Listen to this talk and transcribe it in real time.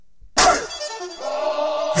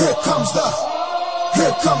Here comes the,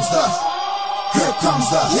 here comes the, here comes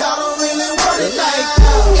the. Y'all don't really want it like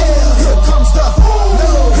that. Here comes the,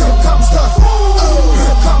 here comes the,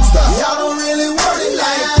 here comes the. Y'all don't really want it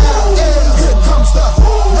like that. Here comes the,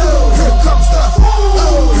 here comes the,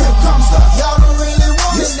 here comes the. Y'all don't really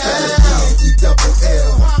want it now.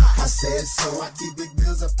 E-double-L. I said so. I keep big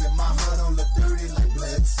bills up in my hood on the dirty like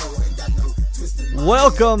blood, so ain't got no twisted.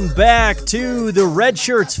 Welcome back to the Red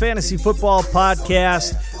Shirts Fantasy Football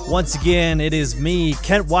Podcast. Once again, it is me,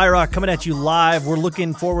 Kent Wyrock, coming at you live. We're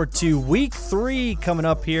looking forward to Week 3 coming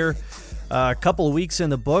up here. A couple of weeks in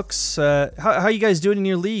the books. How are you guys doing in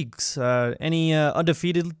your leagues? Any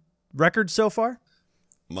undefeated records so far?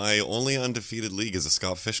 My only undefeated league is a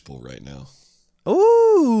Scott Fishbowl right now.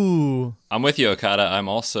 Ooh. I'm with you, Okada. I'm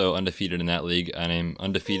also undefeated in that league, and I'm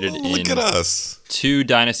undefeated in Look at us. 2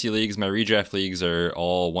 dynasty leagues. My redraft leagues are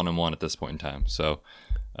all 1-1 at this point in time. So,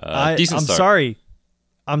 decent start.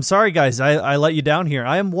 I'm sorry, guys. I let you down here.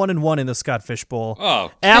 I am 1-1 in the Scott Fishbowl.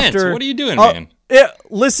 Oh, Kent, what are you doing, man?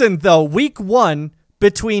 Listen, though, Week 1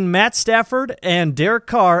 between Matt Stafford and Derek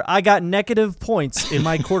Carr, I got negative points in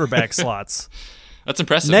my quarterback slots. That's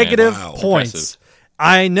impressive. Negative man. Wow. points. Impressive.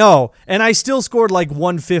 I know, and I still scored like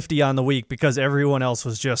 150 on the week because everyone else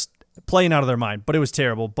was just playing out of their mind, but it was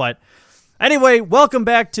terrible. But anyway, welcome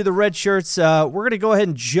back to the Red Shirts. We're going to go ahead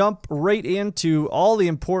and jump right into all the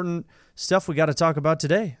important stuff we got to talk about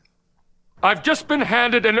today. I've just been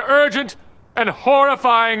handed an urgent and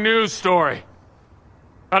horrifying news story.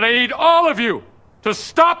 And I need all of you to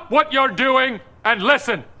stop what you're doing and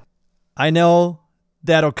listen. I know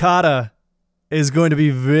that Okada is going to be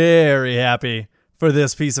very happy for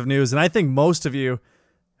this piece of news, and I think most of you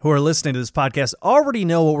who are listening to this podcast already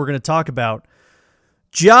know what we're going to talk about.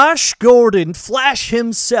 Josh Gordon, Flash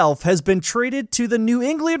himself, has been traded to the New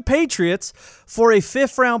England Patriots for a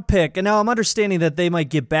 5th-round pick. And now I'm understanding that they might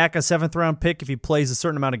get back a 7th-round pick if he plays a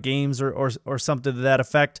certain amount of games or something to that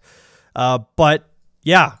effect. But,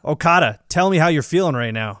 yeah, Okada, tell me how you're feeling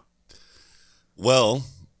right now. Well,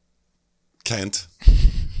 Kent,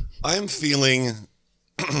 I am feeling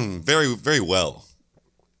very, very well.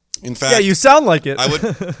 In fact, yeah, you sound like it. I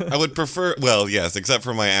would prefer, well, yes, except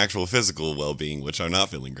for my actual physical well-being, which I'm not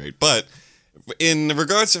feeling great. But in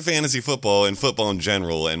regards to fantasy football and football in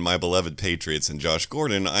general and my beloved Patriots and Josh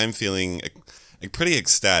Gordon, I'm feeling pretty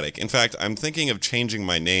ecstatic. In fact, I'm thinking of changing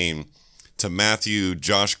my name to Matthew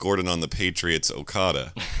Josh Gordon on the Patriots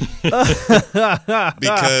Okada.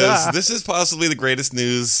 Because this is possibly the greatest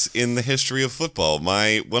news in the history of football.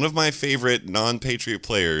 One of my favorite non-Patriot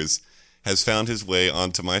players has found his way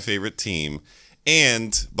onto my favorite team.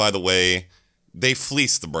 And, by the way, they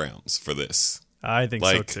fleeced the Browns for this. I think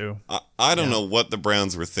so, too. I don't know what the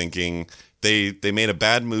Browns were thinking. They made a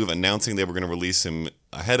bad move announcing they were going to release him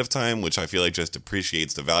ahead of time, which I feel like just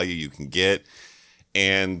appreciates the value you can get.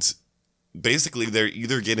 And basically, they're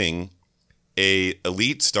either getting a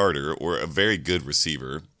elite starter or a very good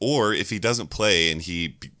receiver, or if he doesn't play and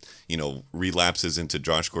he, relapses into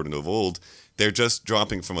Josh Gordon of old, they're just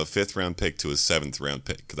dropping from a 5th-round pick to a 7th-round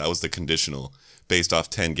pick. That was the conditional based off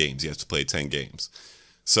 10 games. He has to play 10 games.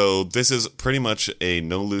 So this is pretty much a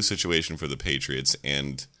no-lose situation for the Patriots,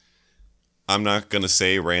 and I'm not going to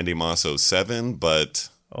say Randy Moss 07, but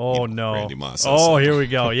no. Randy Moss 07. Here we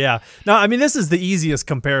go. Yeah. No, I mean, this is the easiest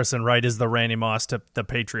comparison, right, is the Randy Moss to the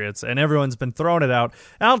Patriots, and everyone's been throwing it out.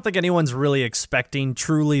 I don't think anyone's really expecting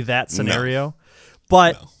truly that scenario,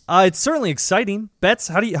 but it's certainly exciting. Betts,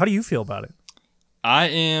 how do you feel about it? I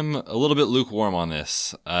am a little bit lukewarm on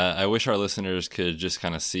this. I wish our listeners could just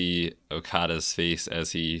kind of see Okada's face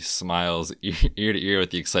as he smiles ear to ear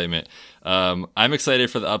with the excitement. I'm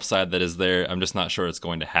excited for the upside that is there. I'm just not sure it's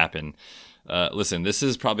going to happen. Listen, this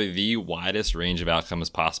is probably the widest range of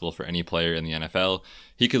outcomes possible for any player in the NFL.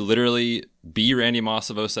 He could literally be Randy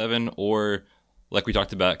Moss of 07 or, like we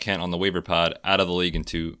talked about, Kent on the waiver pod, out of the league in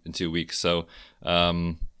 2 weeks. So,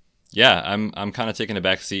 yeah, I'm kind of taking a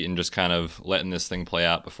back seat and just kind of letting this thing play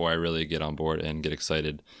out before I really get on board and get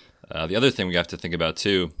excited. The other thing we have to think about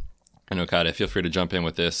too, and Okada, feel free to jump in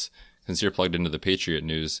with this since you're plugged into the Patriot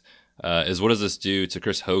news, is what does this do to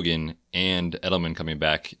Chris Hogan and Edelman coming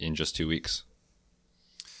back in just 2 weeks?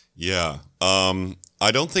 Yeah,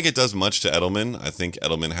 I don't think it does much to Edelman. I think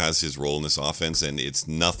Edelman has his role in this offense, and it's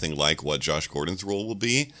nothing like what Josh Gordon's role will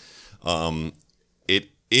be.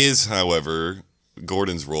 It is, however,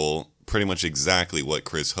 Gordon's role pretty much exactly what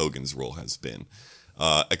Chris Hogan's role has been,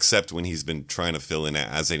 except when he's been trying to fill in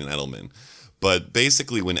as an Edelman. But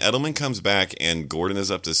basically, when Edelman comes back and Gordon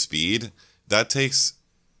is up to speed, that takes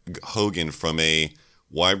Hogan from a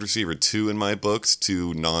wide receiver 2 in my books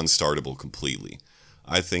to non-startable completely.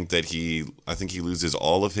 I think he loses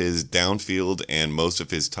all of his downfield and most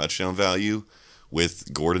of his touchdown value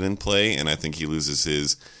with Gordon in play, and I think he loses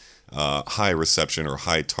his high reception or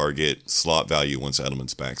high target slot value once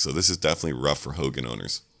Edelman's back. So this is definitely rough for Hogan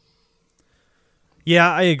owners.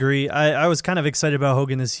 Yeah, I agree. I was kind of excited about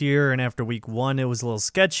Hogan this year, and after week 1, it was a little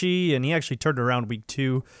sketchy, and he actually turned around week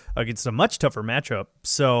 2 against a much tougher matchup.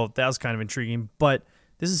 So that was kind of intriguing, but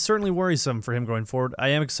this is certainly worrisome for him going forward. I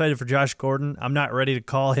am excited for Josh Gordon. I'm not ready to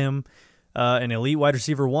call him an elite wide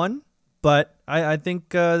receiver 1, but I think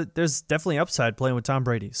there's definitely upside playing with Tom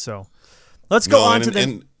Brady. So let's go on to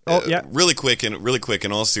the... Really quick,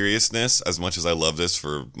 in all seriousness, as much as I love this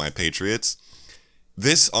for my Patriots,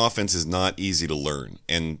 this offense is not easy to learn,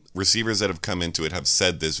 and receivers that have come into it have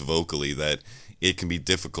said this vocally, that it can be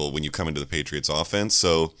difficult when you come into the Patriots offense.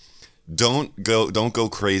 So don't go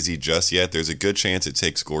crazy just yet. There's a good chance it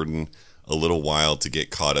takes Gordon a little while to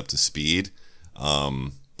get caught up to speed.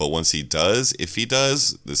 But once he does, if he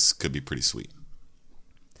does, this could be pretty sweet.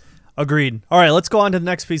 Agreed. All right, let's go on to the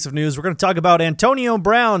next piece of news. We're going to talk about Antonio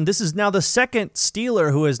Brown. This is now the second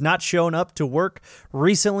Steeler who has not shown up to work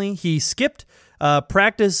recently. He skipped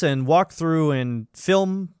practice and walkthrough and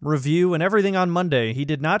film review and everything on Monday. He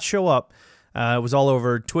did not show up. It was all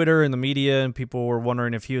over Twitter and the media, and people were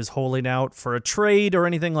wondering if he was holding out for a trade or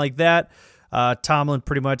anything like that. Tomlin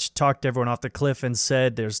pretty much talked everyone off the cliff and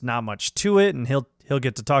said there's not much to it, and he'll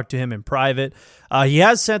get to talk to him in private. He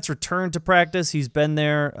has since returned to practice. He's been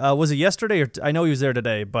there. Was it yesterday? I know he was there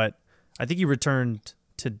today, but I think he returned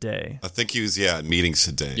today. I think he was, at meetings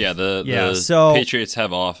today. Yeah, the Patriots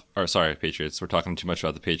have off. Or sorry, Patriots. We're talking too much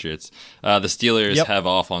about the Patriots. The Steelers have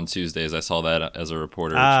off on Tuesdays. I saw that as a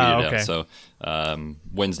reporter tweeted out. So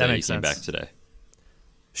Wednesday he came back today.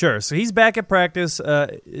 Sure. So he's back at practice.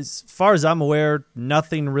 As far as I'm aware,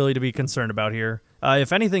 nothing really to be concerned about here.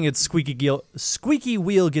 If anything, it's squeaky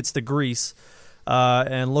wheel gets the grease,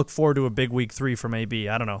 and look forward to a big week 3 from AB.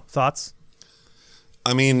 I don't know. Thoughts?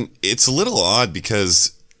 I mean, it's a little odd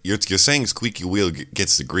because you're saying squeaky wheel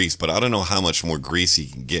gets the grease, but I don't know how much more grease he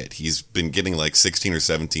can get. He's been getting like 16 or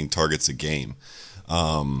 17 targets a game.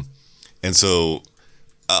 And so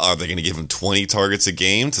are they going to give him 20 targets a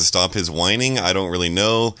game to stop his whining? I don't really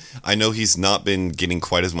know. I know he's not been getting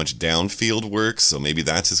quite as much downfield work, so maybe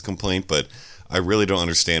that's his complaint, but I really don't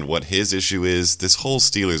understand what his issue is. This whole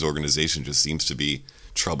Steelers organization just seems to be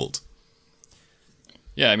troubled.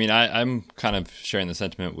 Yeah, I mean, I'm kind of sharing the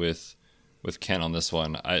sentiment with Ken on this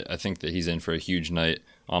one. I think that he's in for a huge night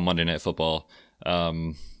on Monday Night Football. I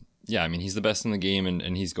mean, he's the best in the game,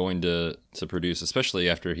 and he's going to produce, especially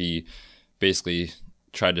after he basically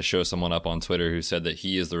tried to show someone up on Twitter who said that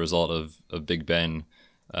he is the result of Big Ben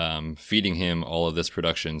feeding him all of this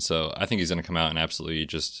production. So I think he's going to come out and absolutely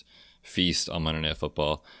just feast on Monday Night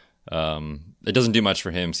Football. It doesn't do much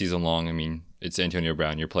for him season long. I mean, it's Antonio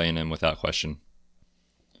Brown. You're playing him without question.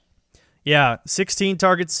 Yeah, 16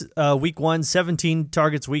 targets week 1, 17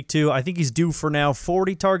 targets week 2. I think he's due for now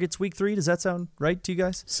 40 targets week 3. Does that sound right to you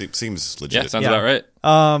guys? Seems legit. Yeah, sounds about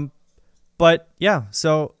right. But yeah,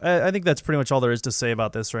 so I think that's pretty much all there is to say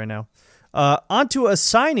about this right now. On to a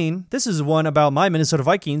signing. This is one about my Minnesota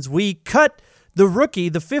Vikings. We cut the rookie,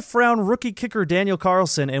 the 5th-round rookie kicker Daniel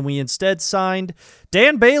Carlson, and we instead signed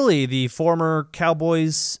Dan Bailey, the former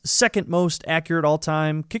Cowboys' second most accurate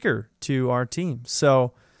all-time kicker, to our team.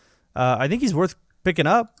 So I think he's worth picking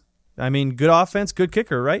up. I mean, good offense, good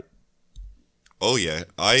kicker, right? Oh yeah,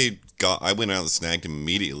 I went out and snagged him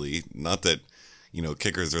immediately. Not that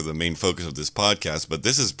kickers are the main focus of this podcast, but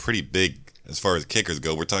this is pretty big as far as kickers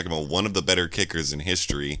go. We're talking about one of the better kickers in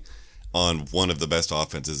history on one of the best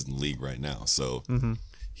offenses in the league right now. So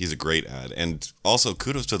he's a great ad. And also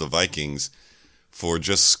kudos to the Vikings for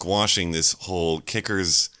just squashing this whole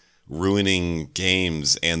kickers ruining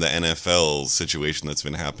games and the NFL situation that's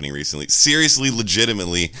been happening recently. Seriously,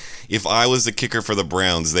 legitimately, if I was the kicker for the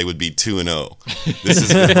Browns, they would be 2-0.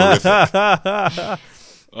 This has been horrific.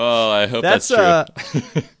 Oh, I hope that's true.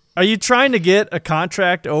 Are you trying to get a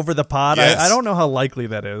contract over the pod? Yes. I don't know how likely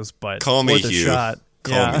that is, but call me worth Hugh. A shot.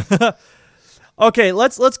 Call me. Okay,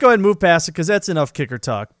 let's go ahead and move past it because that's enough kicker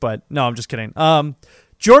talk. But no, I'm just kidding.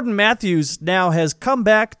 Jordan Matthews now has come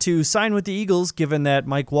back to sign with the Eagles, given that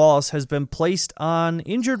Mike Wallace has been placed on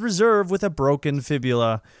injured reserve with a broken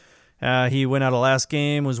fibula. He went out of last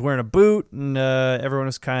game, was wearing a boot, and everyone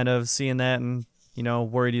was kind of seeing that and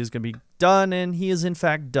worried he was going to be done, and he is in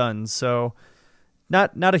fact done. So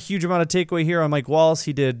not a huge amount of takeaway here on Mike Wallace.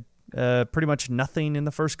 He did pretty much nothing in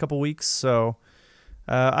the first couple weeks. So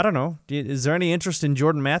I don't know. Is there any interest in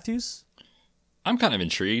Jordan Matthews? I'm kind of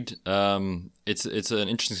intrigued. It's an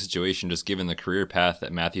interesting situation just given the career path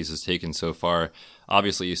that Matthews has taken so far.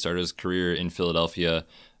 Obviously, he started his career in Philadelphia,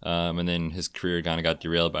 and then his career kind of got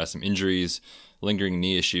derailed by some injuries, lingering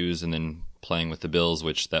knee issues, and then playing with the Bills,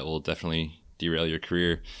 which that will definitely derail your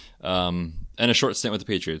career. And a short stint with the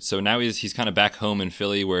Patriots. So now he's kind of back home in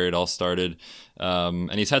Philly where it all started,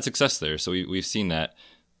 and he's had success there. So we've seen that.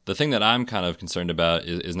 The thing that I'm kind of concerned about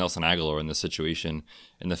is Nelson Aguilar in this situation,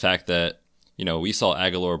 and the fact that we saw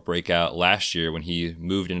Aguilar break out last year when he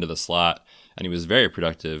moved into the slot, and he was very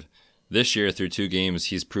productive. This year, through 2 games,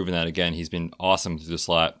 he's proven that again. He's been awesome through the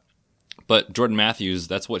slot. But Jordan Matthews,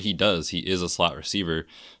 that's what he does. He is a slot receiver.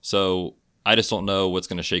 So I just don't know what's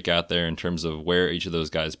going to shake out there in terms of where each of those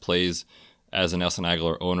guys plays. As a Nelson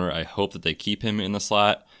Aguilar owner, I hope that they keep him in the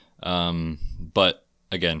slot. But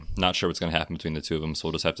again, not sure what's going to happen between the two of them. So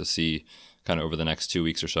we'll just have to see kind of over the next 2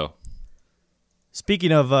 weeks or so.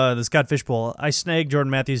 Speaking of the Scott Fishbowl, I snagged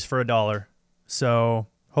Jordan Matthews for $1. So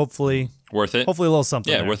hopefully worth it. Hopefully a little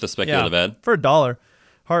something. Yeah, there. worth the speculative ad. For $1.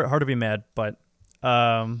 Hard to be mad, but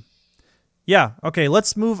yeah. Okay,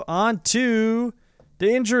 let's move on to the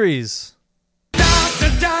injuries.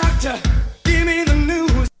 Doctor, give me the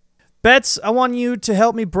news. Betts, I want you to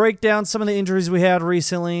help me break down some of the injuries we had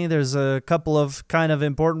recently. There's a couple of kind of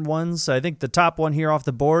important ones. I think the top one here off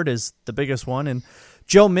the board is the biggest one, and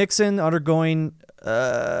Joe Mixon undergoing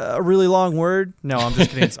a really long word. No, I'm just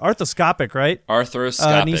kidding. It's arthroscopic, right?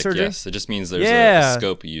 Arthroscopic, knee surgery? yes. It just means there's a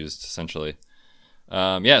scope used, essentially.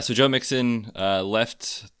 So Joe Mixon left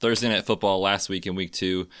Thursday Night Football last week in week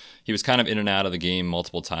 2. He was kind of in and out of the game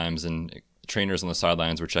multiple times, and trainers on the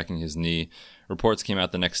sidelines were checking his knee. Reports came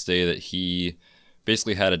out the next day that he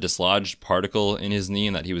basically had a dislodged particle in his knee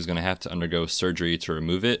and that he was going to have to undergo surgery to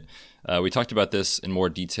remove it. We talked about this in more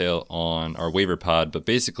detail on our waiver pod, but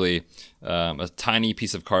basically a tiny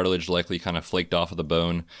piece of cartilage likely kind of flaked off of the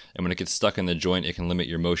bone, and when it gets stuck in the joint, it can limit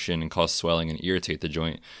your motion and cause swelling and irritate the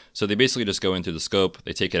joint. So they basically just go in through the scope,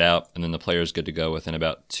 they take it out, and then the player's good to go within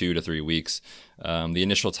about 2 to 3 weeks. The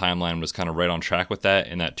initial timeline was kind of right on track with that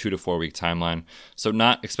in that 2 to 4 week timeline. So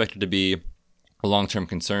not expected to be a long-term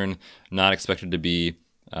concern, not expected to be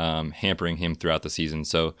hampering him throughout the season.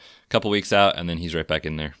 So a couple weeks out, and then he's right back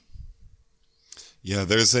in there. Yeah,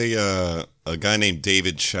 there's a guy named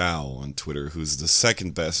David Chow on Twitter who's the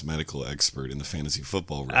second best medical expert in the fantasy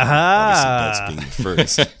football realm. Obviously, Betts being the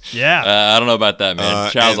first. Yeah. I don't know about that,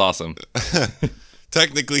 man. Chow's awesome.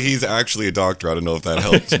 Technically, he's actually a doctor. I don't know if that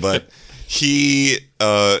helps, but he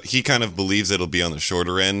kind of believes it'll be on the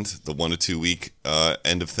shorter end, the 1 to 2 week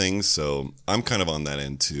end of things. So I'm kind of on that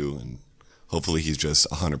end too, and hopefully he's just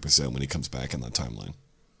 100% when he comes back in that timeline.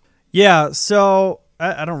 Yeah, so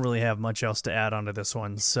I don't really have much else to add onto this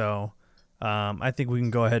one, so I think we can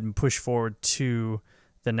go ahead and push forward to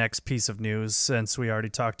the next piece of news since we already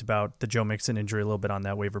talked about the Joe Mixon injury a little bit on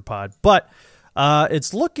that waiver pod. But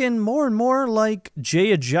it's looking more and more like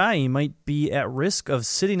Jay Ajayi might be at risk of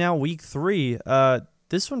sitting out week 3.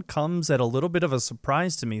 This one comes at a little bit of a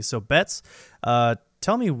surprise to me. So, Betts,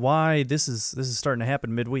 tell me why this is starting to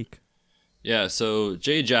happen midweek. Yeah, so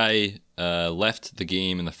Jay Ajayi left the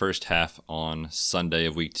game in the first half on Sunday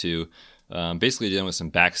of week 2, basically dealing with some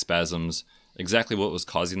back spasms. Exactly what was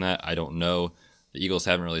causing that, I don't know. The Eagles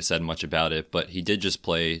haven't really said much about it, but he did just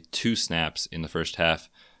play 2 snaps in the first half.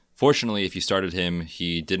 Fortunately, if you started him,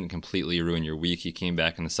 he didn't completely ruin your week. He came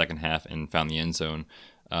back in the second half and found the end zone.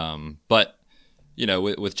 But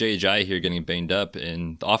with Jay Ajayi here getting banged up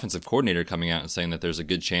and the offensive coordinator coming out and saying that there's a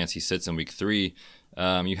good chance he sits in week 3,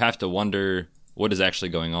 you have to wonder what is actually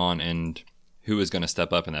going on and who is going to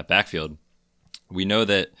step up in that backfield. We know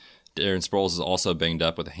that Darren Sproles is also banged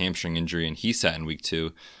up with a hamstring injury, and he sat in week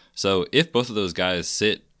 2. So if both of those guys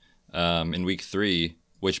sit in week 3,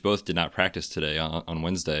 which both did not practice today on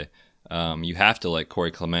Wednesday, you have to like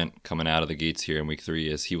Corey Clement coming out of the gates here in week 3,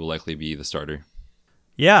 as he will likely be the starter.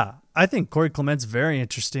 Yeah, I think Corey Clement's very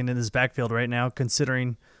interesting in this backfield right now,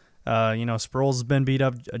 considering Sproles has been beat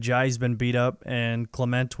up, Ajayi's been beat up, and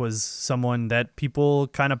Clement was someone that people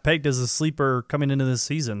kind of pegged as a sleeper coming into this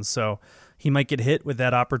season. So he might get hit with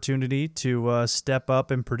that opportunity to step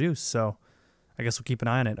up and produce. So I guess we'll keep an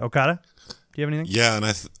eye on it. Okada, do you have anything? Yeah, and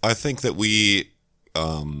I think that we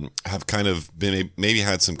have kind of maybe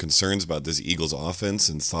had some concerns about this Eagles offense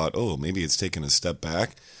and thought, oh, maybe it's taken a step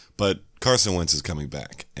back. But Carson Wentz is coming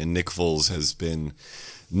back, and Nick Foles has been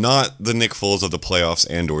not the Nick Foles of the playoffs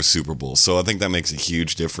and or Super Bowl. So I think that makes a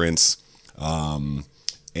huge difference.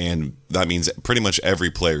 And that means pretty much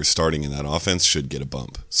every player starting in that offense should get a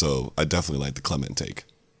bump. So I definitely like the Clement take.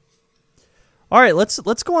 All right, let's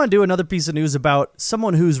go on to another piece of news about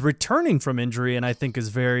someone who's returning from injury and I think is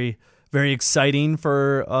very very exciting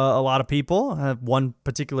for a lot of people. One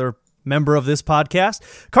particular member of this podcast,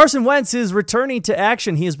 Carson Wentz, is returning to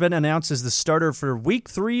action. He has been announced as the starter for Week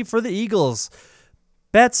 3 for the Eagles.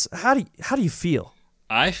 Betts, how do you feel?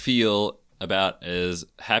 I feel about as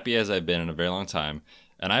happy as I've been in a very long time,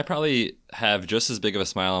 and I probably have just as big of a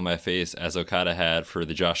smile on my face as Okada had for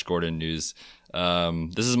the Josh Gordon news.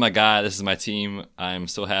 This is my guy. This is my team. I'm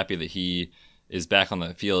so happy that he is back on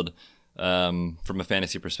the field. From a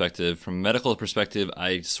fantasy perspective, from a medical perspective,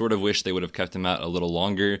 I sort of wish they would have kept him out a little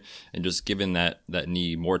longer and just given that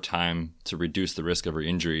knee more time to reduce the risk of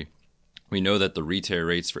re-injury. We know that the re-tear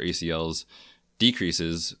rates for ACLs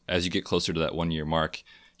decreases as you get closer to that 1 year mark.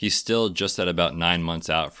 He's still just at about 9 months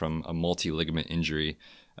out from a multi-ligament injury.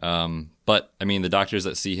 But I mean, the doctors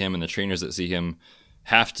that see him and the trainers that see him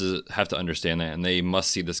have to understand that, and they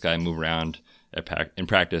must see this guy move around in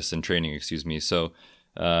practice and training, So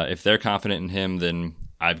if they're confident in him, then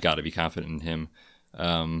I've got to be confident in him.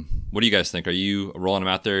 What do you guys think? Are you rolling him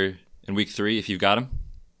out there in Week 3 if you've got him?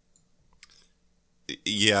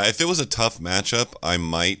 Yeah, if it was a tough matchup, I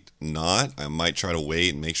might not. I might try to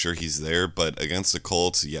wait and make sure he's there. But against the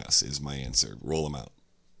Colts, yes, is my answer. Roll him out.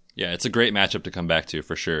 Yeah, it's a great matchup to come back to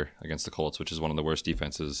for sure against the Colts, which is one of the worst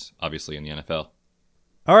defenses, obviously, in the NFL.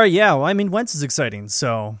 All right, yeah. Well, I mean, Wentz is exciting,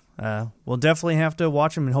 so we'll definitely have to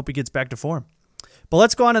watch him and hope he gets back to form. But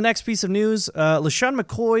let's go on to the next piece of news. LeSean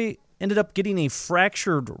McCoy ended up getting a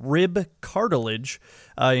fractured rib cartilage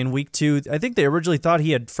in Week 2. I think they originally thought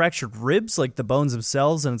he had fractured ribs, like the bones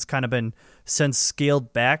themselves, and it's kind of been since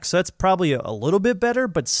scaled back. So that's probably a little bit better,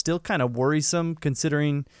 but still kind of worrisome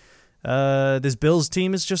considering this Bills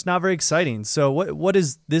team is just not very exciting. So what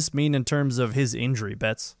does this mean in terms of his injury,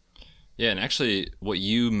 Betts? Yeah, and actually what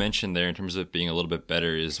you mentioned there in terms of it being a little bit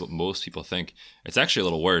better is what most people think. It's actually a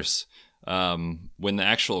little worse. When the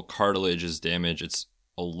actual cartilage is damaged, it's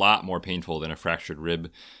a lot more painful than a fractured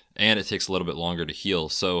rib, and it takes a little bit longer to heal.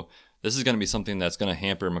 So this is going to be something that's going to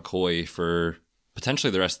hamper McCoy for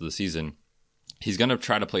potentially the rest of the season. He's going to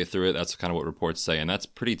try to play through it. That's kind of what reports say, and that's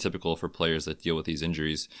pretty typical for players that deal with these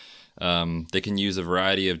injuries. They can use a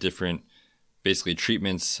variety of different, basically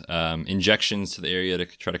treatments, injections to the area to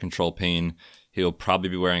try to control pain. He'll probably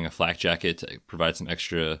be wearing a flak jacket to provide some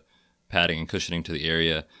extra padding and cushioning to the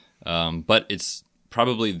area. But it's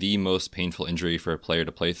probably the most painful injury for a player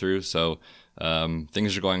to play through. So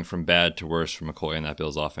things are going from bad to worse for McCoy and that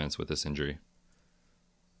Bills offense with this injury.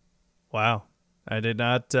 Wow. I did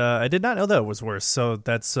not know that was worse. So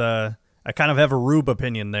that's I kind of have a Rube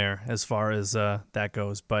opinion there as far as that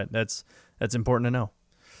goes, but that's important to know.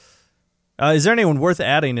 Is there anyone worth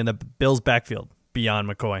adding in the Bills backfield beyond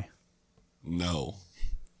McCoy? No.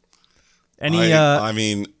 I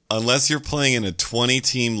mean, unless you're playing in a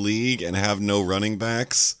 20-team league and have no running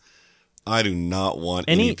backs, I do not want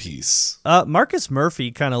any piece. Marcus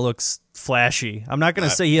Murphy kind of looks flashy. I'm not going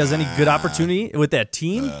to say he has any good opportunity with that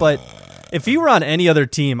team, but if he were on any other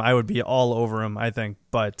team, I would be all over him, I think.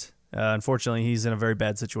 But unfortunately, he's in a very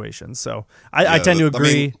bad situation. So I tend to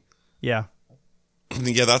agree. Yeah,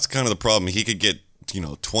 that's kind of the problem. He could get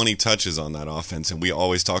 20 touches on that offense, and we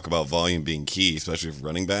always talk about volume being key, especially for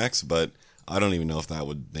running backs, but I don't even know if that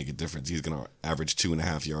would make a difference. He's going to average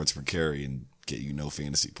 2.5 yards per carry and get you no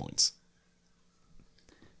fantasy points.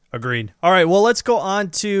 Agreed. All right, well, let's go on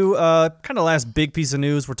to kind of last big piece of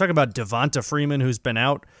news. We're talking about Devonta Freeman, who's been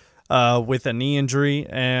out with a knee injury,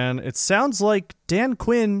 and it sounds like Dan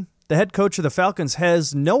Quinn, the head coach of the Falcons,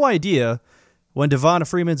 has no idea when Devonta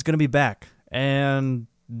Freeman's going to be back, and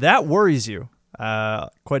that worries you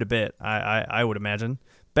quite a bit, I would imagine.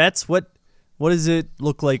 Betts, what does it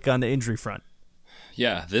look like on the injury front?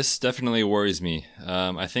 Yeah, this definitely worries me.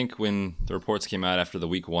 I think when the reports came out after the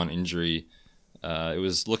Week 1 injury, it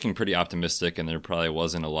was looking pretty optimistic, and there probably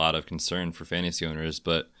wasn't a lot of concern for fantasy owners.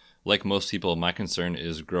 But like most people, my concern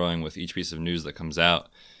is growing with each piece of news that comes out.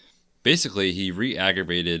 Basically, he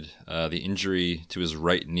re-aggravated the injury to his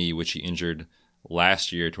right knee, which he injured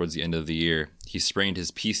last year towards the end of the year. He sprained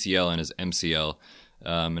his PCL and his MCL.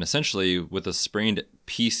 And essentially, with a sprained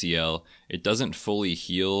PCL, it doesn't fully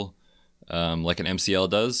heal like an MCL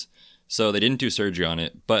does. So they didn't do surgery on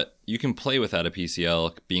it, but you can play without a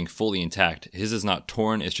PCL being fully intact. His is not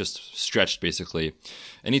torn, it's just stretched basically.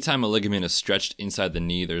 Anytime a ligament is stretched inside the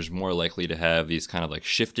knee, there's more likely to have these kind of like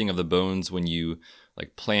shifting of the bones when you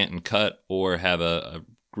like plant and cut or have a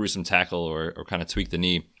gruesome tackle or kind of tweak the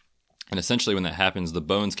knee. And essentially when that happens, the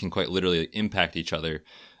bones can quite literally impact each other.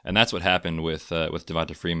 And that's what happened with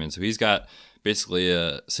Devonta Freeman. So he's got basically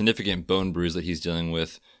a significant bone bruise that he's dealing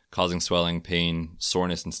with, causing swelling, pain,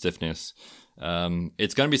 soreness, and stiffness.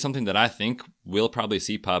 It's going to be something that I think we'll probably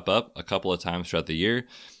see pop up a couple of times throughout the year.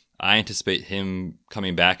 I anticipate him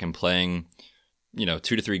coming back and playing, 2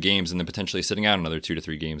 to 3 games and then potentially sitting out another 2 to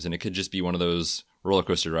 3 games. And it could just be one of those roller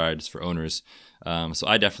coaster rides for owners. So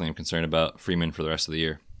I definitely am concerned about Freeman for the rest of the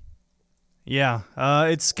year. Yeah,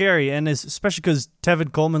 it's scary, and especially because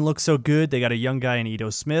Tevin Coleman looks so good. They got a young guy in Ito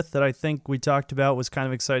Smith that I think we talked about was kind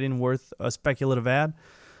of exciting, worth a speculative ad.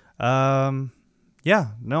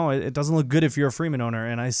 It doesn't look good if you're a Freeman owner,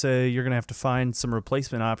 and I say you're going to have to find some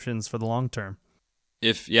replacement options for the long term.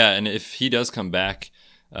 If he does come back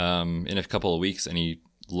in a couple of weeks and he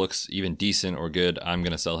looks even decent or good, I'm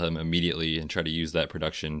going to sell him immediately and try to use that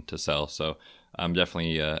production to sell. So I'm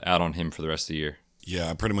definitely out on him for the rest of the year.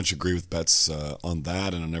 Yeah, I pretty much agree with Betts on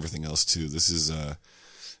that and on everything else too. This is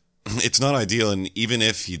it's not ideal, and even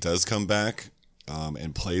if he does come back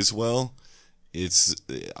and plays well,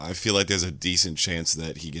 I feel like there's a decent chance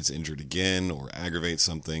that he gets injured again or aggravates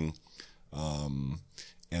something,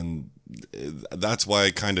 and that's why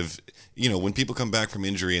I kind of, when people come back from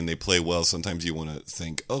injury and they play well, sometimes you want to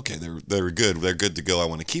think, okay, they're good to go. I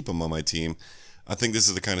want to keep them on my team. I think this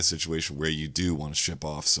is the kind of situation where you do want to ship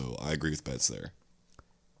off. So I agree with Betts there.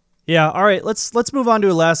 Yeah, all right, let's move on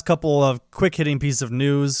to a last couple of quick-hitting pieces of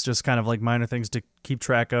news, just kind of like minor things to keep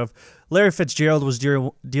track of. Larry Fitzgerald was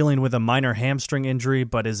dealing with a minor hamstring injury,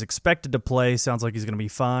 but is expected to play. Sounds like he's going to be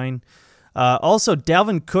fine. Also,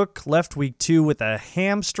 Dalvin Cook left week 2 with a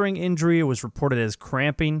hamstring injury. It was reported as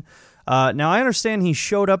cramping. Now, I understand he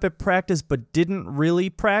showed up at practice but didn't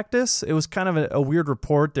really practice. It was kind of a weird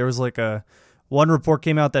report. There was like one report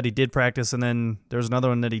came out that he did practice, and then there was another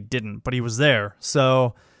one that he didn't, but he was there.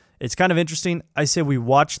 So it's kind of interesting. I say we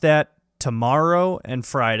watch that tomorrow and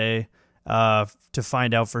Friday to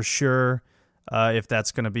find out for sure if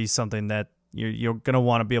that's going to be something that you're going to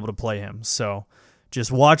want to be able to play him. So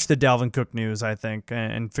just watch the Dalvin Cook news, I think,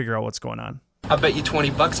 and figure out what's going on. I'll bet you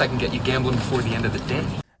 $20 I can get you gambling before the end of the day.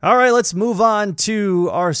 All right, let's move on to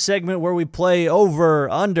our segment where we play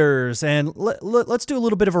over-unders. And let's do a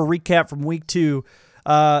little bit of a recap from week 2.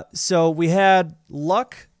 So we had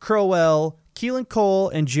Luck, Crowell, Keelan Cole,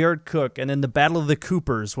 and Jared Cook, and then the Battle of the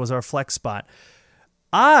Coopers was our flex spot.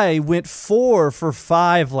 I went 4 for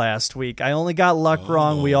 5 last week. I only got Luck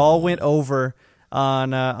wrong. We all went over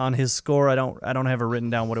on his score. I don't have it written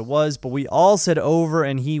down what it was, but we all said over,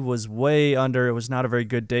 and he was way under. It was not a very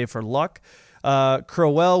good day for Luck.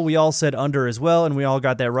 Crowell, we all said under as well, and we all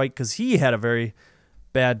got that right because he had a very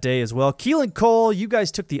bad day as well. Keelan Cole, you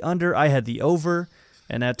guys took the under. I had the over,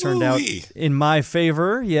 and that turned out in my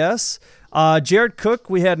favor, yes. Jared Cook,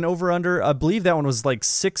 we had an over-under. I believe that one was like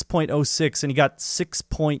 6.06, and he got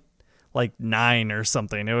 6.9 or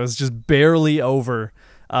something. It was just barely over.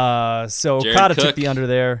 So Okada took the under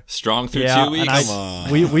there. Strong through 2 weeks.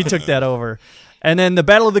 We took that over. And then the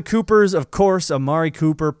Battle of the Coopers, of course, Amari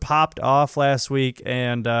Cooper popped off last week,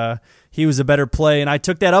 and he was a better play. And I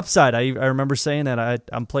took that upside. I remember saying that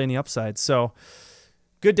I'm playing the upside. So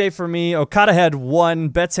good day for me. Okada had 1,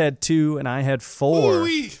 Betts had 2, and I had 4.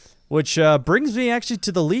 Ooh-wee. Which brings me actually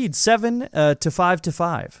to the lead, 7 to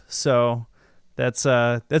 5. So that's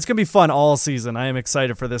going to be fun all season. I am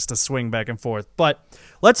excited for this to swing back and forth. But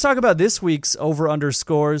let's talk about this week's over-under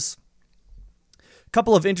scores. A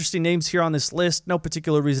couple of interesting names here on this list. No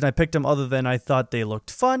particular reason I picked them other than I thought they looked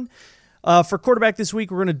fun. For quarterback this week,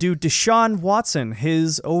 we're going to do Deshaun Watson.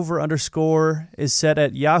 His over-under score is set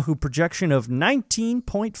at Yahoo projection of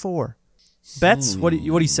 19.4. Betts, what do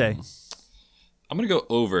you say? I'm going to go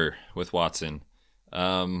over with Watson.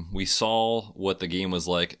 We saw what the game was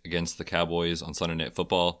like against the Cowboys on Sunday Night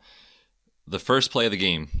Football. The first play of the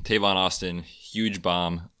game, Tavon Austin, huge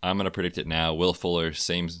bomb. I'm going to predict it now. Will Fuller,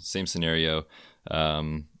 same scenario.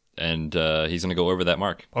 And he's going to go over that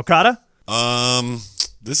mark. Okada?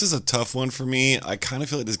 This is a tough one for me. I kind of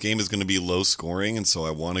feel like this game is going to be low scoring, and so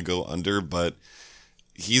I want to go under, but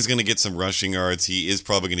he's going to get some rushing yards. He is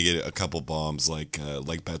probably going to get a couple bombs, like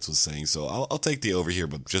Betts was saying. So I'll take the over here,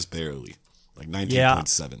 but just barely, like 19.7. Yeah.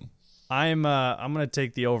 I'm going to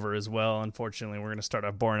take the over as well. Unfortunately, we're going to start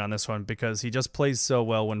off boring on this one because he just plays so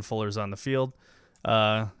well when Fuller's on the field. So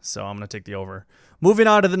I'm going to take the over. Moving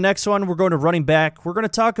on to the next one, we're going to running back. We're going to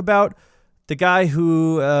talk about the guy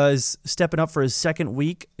who is stepping up for his second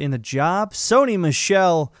week in the job, Sony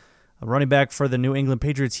Michel, a running back for the New England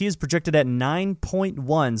Patriots. He is projected at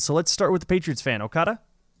 9.1. So let's start with the Patriots fan. Okada?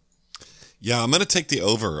 Yeah, I'm going to take the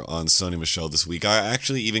over on Sony Michel this week. I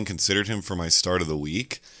actually even considered him for my start of the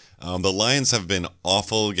week. The Lions have been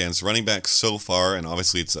awful against running backs so far, and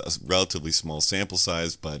obviously it's a relatively small sample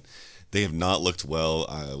size, but they have not looked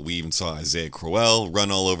well. We even saw Isaiah Crowell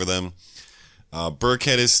run all over them.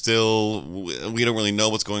 Burkhead is still, we don't really know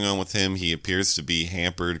what's going on with him. He appears to be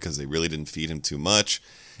hampered because they really didn't feed him too much.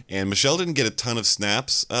 And Michelle didn't get a ton of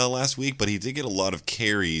snaps last week, but he did get a lot of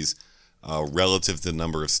carries relative to the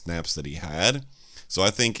number of snaps that he had. So I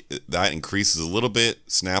think that increases a little bit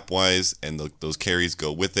snap-wise, and those carries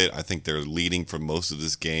go with it. I think they're leading for most of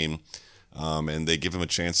this game, and they give him a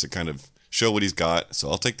chance to kind of show what he's got. So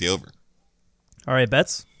I'll take the over. All right,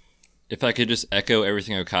 bets? If I could just echo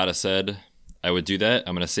everything Okada said, I would do that.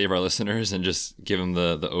 I'm going to save our listeners and just give him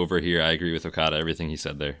the over here. I agree with Okada, everything he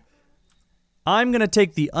said there. I'm going to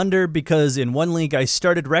take the under because in one league I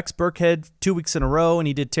started Rex Burkhead 2 weeks in a row and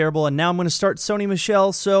he did terrible, and now I'm going to start Sony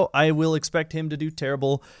Michel, so I will expect him to do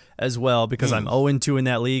terrible as well because I'm 0-2 in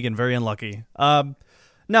that league and very unlucky.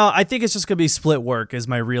 No, I think it's just going to be split work is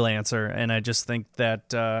my real answer, and I just think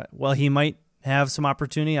that, he might have some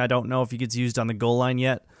opportunity. I don't know if he gets used on the goal line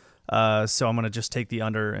yet, so I'm going to just take the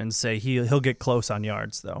under and say he'll get close on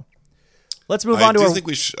yards, though. Let's move on to I think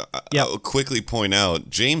we should quickly point out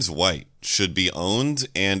James White should be owned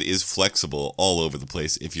and is flexible all over the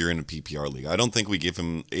place if you're in a PPR league. I don't think we give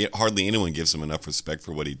him, hardly anyone gives him enough respect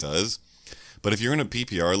for what he does. But if you're in a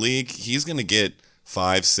PPR league, he's going to get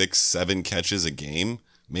 5, 6, 7 catches a game,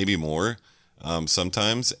 maybe more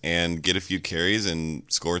sometimes, and get a few carries and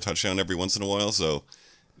score a touchdown every once in a while. So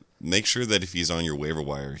make sure that if he's on your waiver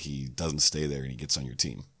wire, he doesn't stay there and he gets on your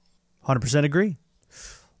team. 100% agree.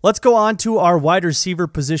 Let's go on to our wide receiver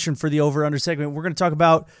position for the over-under segment. We're going to talk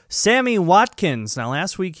about Sammy Watkins. Now,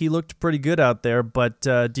 last week he looked pretty good out there, but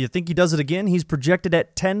do you think he does it again? He's projected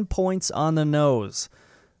at 10 points on the nose.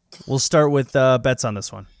 We'll start with bets on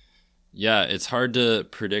this one. Yeah, it's hard to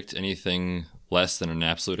predict anything less than an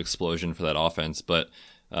absolute explosion for that offense, but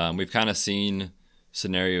we've kind of seen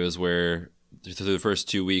scenarios where through the first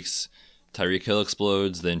 2 weeks, Tyreek Hill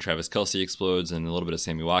explodes, then Travis Kelce explodes, and a little bit of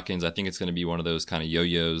Sammy Watkins. I think it's going to be one of those kind of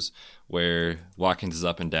yo-yos where Watkins is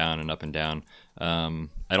up and down and up and down. I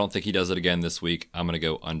don't think he does it again this week. I'm going to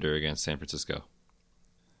go under against San Francisco.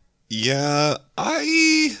 Yeah,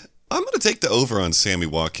 I'm going to take the over on Sammy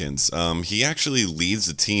Watkins. He actually leads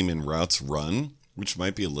the team in routes run, which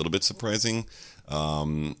might be a little bit surprising.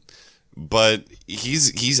 But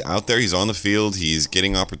he's out there. He's on the field. He's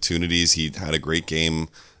getting opportunities. He had a great game.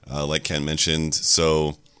 Like Ken mentioned.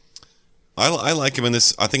 So I like him in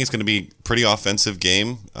this. I think it's going to be a pretty offensive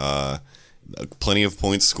game. Plenty of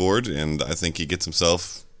points scored, and I think he gets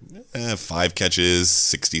himself 5 catches,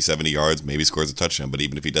 60, 70 yards, maybe scores a touchdown. But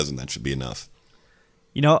even if he doesn't, that should be enough.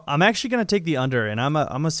 You know, I'm actually going to take the under, and I'm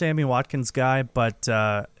a Sammy Watkins guy, but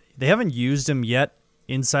they haven't used him yet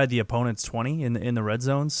inside the opponent's 20 in the red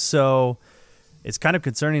zone. So it's kind of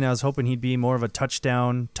concerning. I was hoping he'd be more of a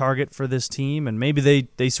touchdown target for this team, and maybe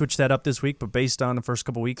they switch that up this week, but based on the first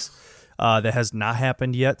couple weeks, that has not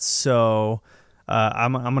happened yet. So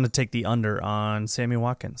I'm going to take the under on Sammy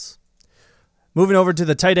Watkins. Moving over to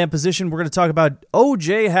the tight end position, we're going to talk about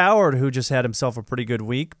O.J. Howard, who just had himself a pretty good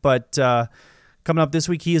week, but coming up this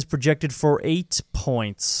week, he is projected for 8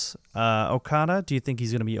 points. Okada, do you think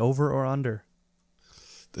he's going to be over or under?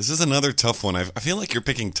 This is another tough one. I feel like you're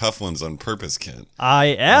picking tough ones on purpose, Kent.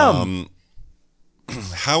 I am.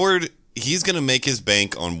 Howard, he's going to make his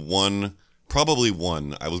bank on probably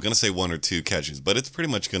one. I was going to say 1 or 2 catches, but it's pretty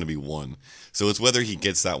much going to be 1. So it's whether he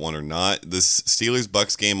gets that one or not. This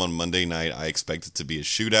Steelers-Bucks game on Monday night, I expect it to be a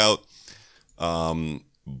shootout.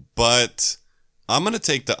 But I'm going to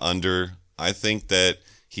take the under. I think that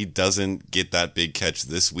he doesn't get that big catch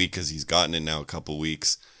this week because he's gotten it now a couple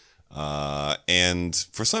weeks. And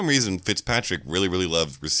for some reason, Fitzpatrick really, really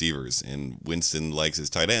loves receivers, and Winston likes his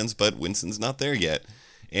tight ends, but Winston's not there yet.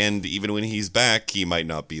 And even when he's back, he might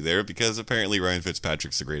not be there because apparently Ryan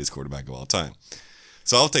Fitzpatrick's the greatest quarterback of all time.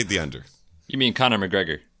 So I'll take the under. You mean Conor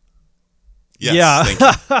McGregor? Yes, yeah, thank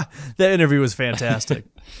you. That interview was fantastic.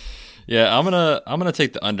 Yeah, I'm gonna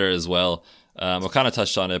take the under as well. I kind of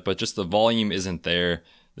touched on it, but just the volume isn't there.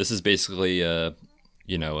 This is basically a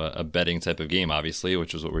betting type of game, obviously,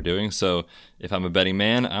 which is what we're doing. So if I'm a betting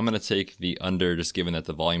man, I'm going to take the under, just given that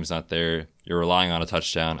the volume's not there. You're relying on a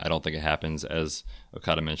touchdown. I don't think it happens. As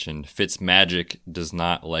Okada mentioned, Fitzmagic does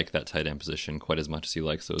not like that tight end position quite as much as he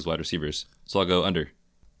likes those wide receivers. So I'll go under.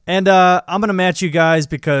 And I'm going to match you guys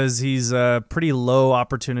because he's a pretty low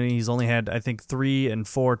opportunity. He's only had, I think, 3 and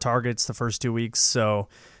 4 targets the first 2 weeks. So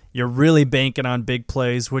you're really banking on big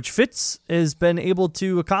plays, which Fitz has been able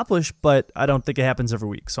to accomplish, but I don't think it happens every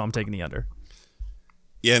week, so I'm taking the under.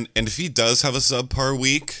 Yeah, and if he does have a subpar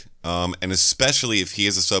week, and especially if he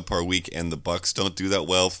has a subpar week and the Bucks don't do that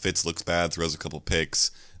well, Fitz looks bad, throws a couple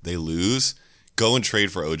picks, they lose, go and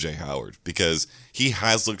trade for O.J. Howard because he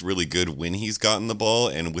has looked really good when he's gotten the ball,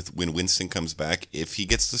 and when Winston comes back, if he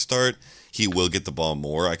gets to start, he will get the ball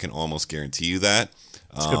more. I can almost guarantee you that.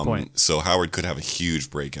 That's a good point. So Howard could have a huge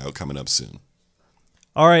breakout coming up soon.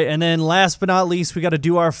 All right, and then last but not least, we got to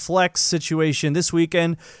do our flex situation this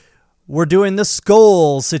weekend. We're doing the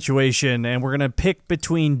skull situation, and we're gonna pick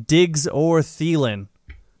between Diggs or Thielen.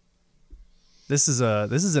 This is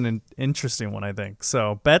an interesting one, I think.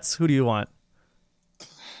 So, Betts, who do you want?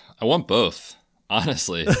 I want both,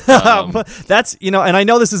 honestly. That's and I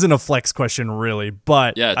know this isn't a flex question, really,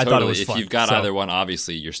 but Yeah, I totally. thought it was If fun. you've got So, either one,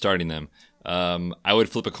 obviously you're starting them. I would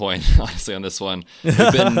flip a coin, honestly, on this one. We've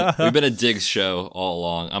been a Diggs show all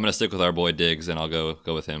along. I'm gonna stick with our boy Diggs, and I'll go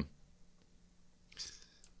with him.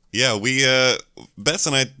 Yeah, we Bess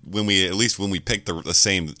and I, when we pick the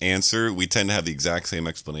same answer, we tend to have the exact same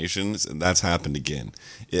explanations, and that's happened again.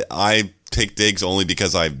 I pick Diggs only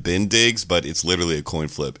because I've been Diggs, but it's literally a coin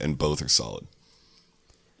flip, and both are solid.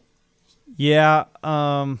 Yeah,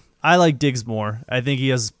 I like Diggs more. I think he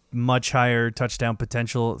has much higher touchdown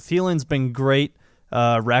potential. Thielen's been great,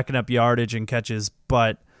 racking up yardage and catches,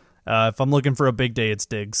 but if I'm looking for a big day, it's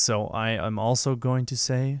Diggs. So I am also going to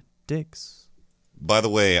say Diggs. By the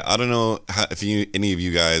way, I don't know if any of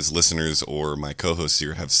you guys, listeners, or my co-hosts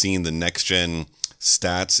here have seen the next gen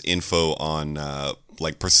stats info on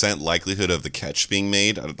percent likelihood of the catch being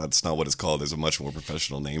made. That's not what it's called. There's a much more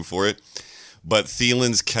professional name for it. But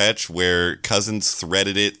Thielen's catch, where Cousins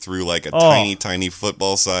threaded it through like a tiny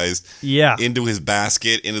football size into his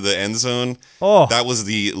basket, into the end zone, that was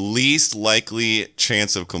the least likely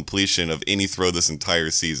chance of completion of any throw this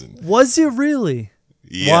entire season. Was it really?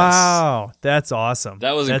 Yes. Wow, that's awesome.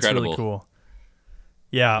 That was incredible. That's really cool.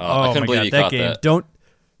 Yeah. I couldn't believe you that caught game. that.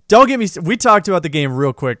 Don't get me. We talked about the game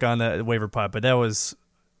real quick on the waiver pod, but that was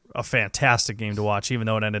a fantastic game to watch, even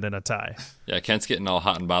though it ended in a tie. Yeah, Kent's getting all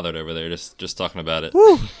hot and bothered over there, just talking about it.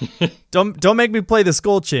 Woo. Don't make me play the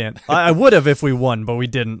skull chant. I would have if we won, but we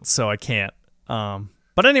didn't, so I can't.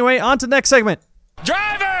 But anyway, on to the next segment.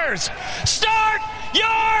 Drivers, start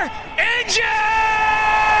your engines!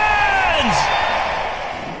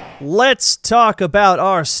 Let's talk about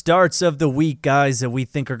our starts of the week, guys, that we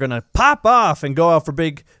think are going to pop off and go out for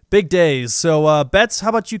big days. So, Betts, how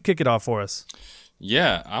about you kick it off for us?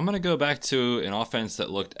 Yeah, I'm going to go back to an offense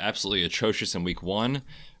that looked absolutely atrocious in week 1,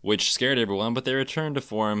 which scared everyone, but they returned to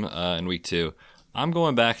form in week 2. I'm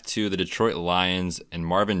going back to the Detroit Lions and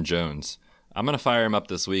Marvin Jones. I'm going to fire him up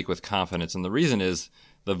this week with confidence, and the reason is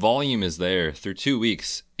the volume is there. Through 2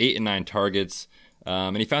 weeks, 8 and 9 targets,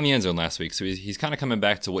 and he found the end zone last week, so he's kind of coming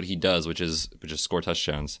back to what he does, which is score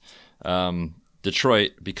touchdowns.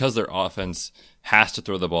 Detroit, because their offense has to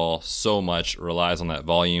throw the ball so much, relies on that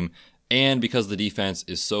volume, and because the defense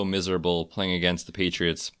is so miserable playing against the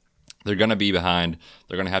Patriots, they're going to be behind.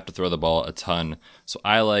 They're going to have to throw the ball a ton. So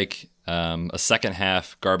I like a second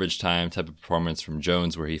half garbage time type of performance from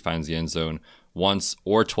Jones where he finds the end zone once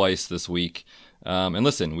or twice this week. And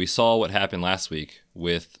listen, we saw what happened last week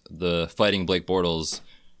with the Fighting Blake Bortles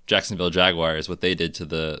Jacksonville Jaguars, what they did to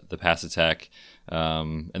the pass attack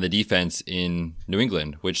and the defense in New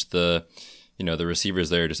England, which the receivers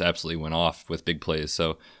there just absolutely went off with big plays.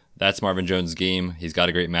 So that's Marvin Jones' game. He's got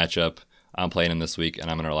a great matchup. I'm playing him this week,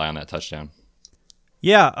 and I'm going to rely on that touchdown.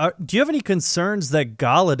 Yeah. Do you have any concerns that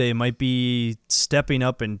Galladay might be stepping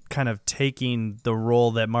up and kind of taking the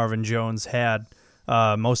role that Marvin Jones had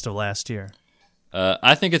most of last year?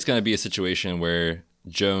 I think it's going to be a situation where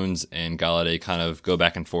Jones and Galladay kind of go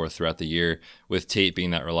back and forth throughout the year, with Tate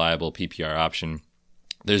being that reliable PPR option.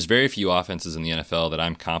 There's very few offenses in the NFL that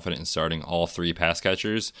I'm confident in starting all 3 pass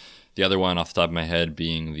catchers. The other one off the top of my head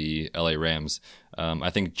being the LA Rams. I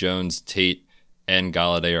think Jones, Tate, and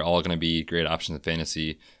Galladay are all going to be great options in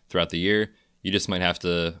fantasy throughout the year. You just might have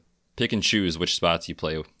to pick and choose which spots you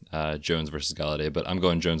play Jones versus Galladay, but I'm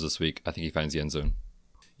going Jones this week. I think he finds the end zone.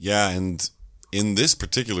 Yeah, and in this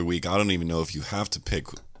particular week, I don't even know if you have to pick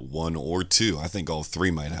 1 or 2. I think all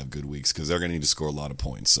 3 might have good weeks because they're going to need to score a lot of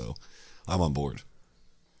points, so I'm on board.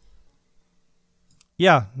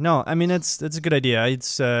 Yeah, no, I mean, it's a good idea.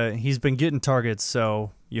 He's been getting targets, so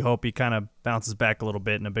you hope he kind of bounces back a little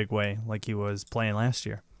bit in a big way like he was playing last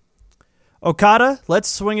year. Okada, let's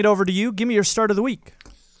swing it over to you. Give me your start of the week.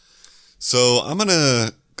 So I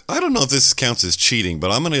don't know if this counts as cheating, but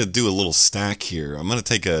I'm going to do a little stack here. I'm going to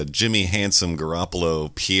take a Jimmy Handsome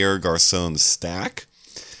Garoppolo Pierre Garçon stack.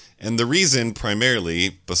 And the reason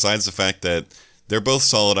primarily, besides the fact that they're both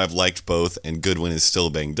solid, I've liked both, and Goodwin is still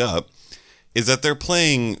banged up, is that they're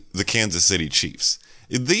playing the Kansas City Chiefs.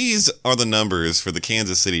 These are the numbers for the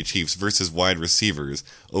Kansas City Chiefs versus wide receivers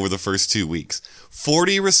over the first 2 weeks.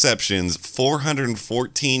 40 receptions,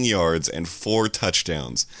 414 yards, and 4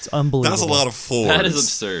 touchdowns. It's unbelievable. That's a lot of fours. That is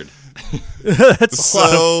absurd. That's a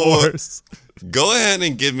lot of fours. Go ahead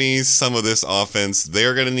and give me some of this offense.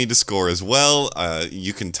 They're going to need to score as well.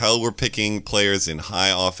 You can tell we're picking players in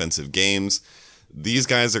high offensive games. These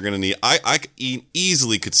guys are going to need... I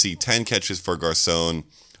easily could see 10 catches for Garcon,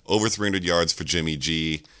 over 300 yards for Jimmy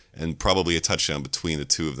G, and probably a touchdown between the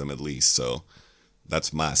two of them at least. So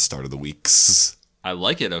that's my start of the weeks. I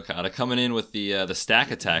like it, Okada, coming in with the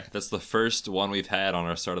stack attack. That's the first one we've had on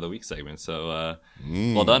our start of the week segment. So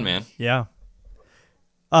well done, man. Yeah.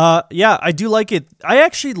 Yeah, I do like it. I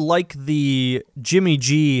actually like the Jimmy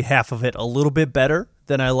G half of it a little bit better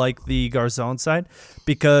than I like the Garcon side,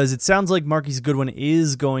 because it sounds like Marquise Goodwin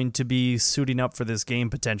is going to be suiting up for this game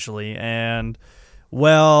potentially. And,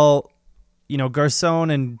 well, you know,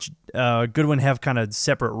 Garcon and Goodwin have kind of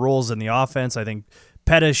separate roles in the offense. I think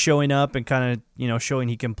Pettis showing up and kind of, you know, showing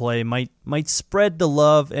he can play might spread the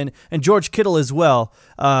love, and George Kittle as well.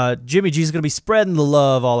 Jimmy G's going to be spreading the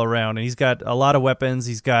love all around, and he's got a lot of weapons.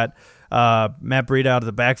 He's got Matt Breida out of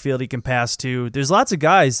the backfield he can pass to. There's lots of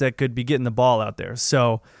guys that could be getting the ball out there.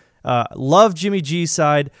 So love Jimmy G's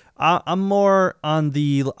side. I'm more on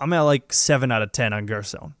I'm at like 7 out of 10 on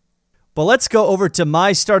Garcon. But let's go over to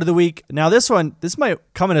my start of the week. Now, this might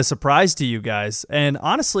come as a surprise to you guys, and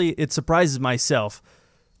honestly, it surprises myself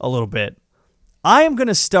a little bit. I am going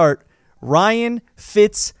to start Ryan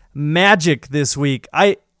Fitzmagic this week.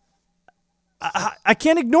 I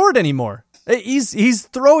can't ignore it anymore. He's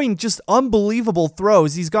throwing just unbelievable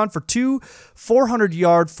throws. He's gone for 2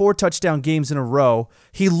 400-yard, 4-touchdown games in a row.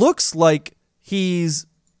 He looks like he's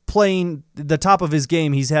playing the top of his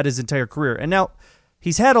game he's had his entire career. And now,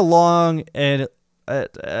 he's had a long and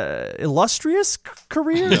illustrious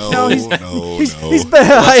career. He's been.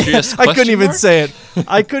 I couldn't even say it.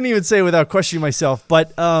 I couldn't even say it without questioning myself.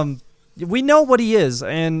 But we know what he is,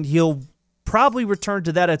 and he'll probably return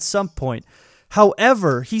to that at some point.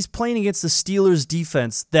 However, he's playing against the Steelers'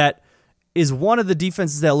 defense that is one of the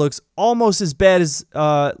defenses that looks almost as bad as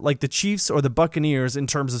like the Chiefs or the Buccaneers in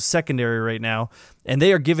terms of secondary right now, and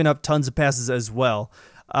they are giving up tons of passes as well.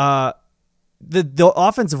 The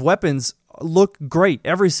offensive weapons look great,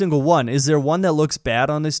 every single one. Is there one that looks bad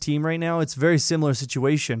on this team right now? It's a very similar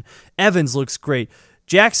situation. Evans looks great.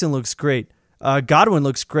 Jackson looks great. Godwin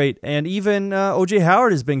looks great. And even O.J.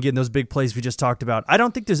 Howard has been getting those big plays we just talked about. I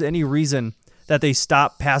don't think there's any reason that they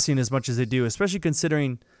stop passing as much as they do, especially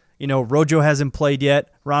considering, you know, Rojo hasn't played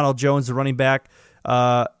yet. Ronald Jones, the running back.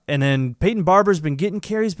 And then Peyton Barber's been getting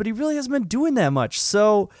carries, but he really hasn't been doing that much.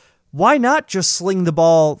 So why not just sling the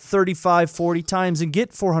ball 35, 40 times and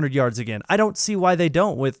get 400 yards again? I don't see why they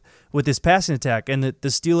don't with this passing attack. And the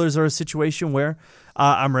Steelers are a situation where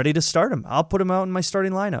I'm ready to start him. I'll put him out in my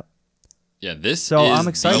starting lineup. Yeah, this is I'm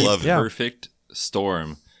excited. the perfect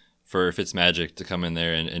storm for Fitzmagic to come in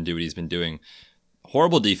there and do what he's been doing.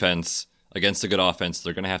 Horrible defense against a good offense.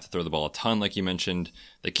 They're going to have to throw the ball a ton, like you mentioned.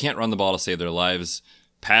 They can't run the ball to save their lives.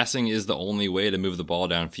 Passing is the only way to move the ball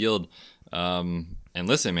downfield. And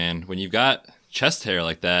listen, man, when you've got chest hair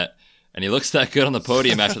like that and he looks that good on the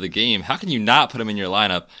podium after the game, how can you not put him in your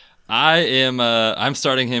lineup? I'm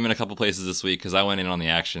starting him in a couple places this week because I went in on the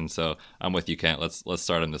action. So I'm with you, Kent. Let's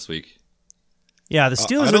start him this week. Yeah, the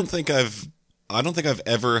Steelers. I don't think I've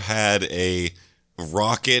ever had a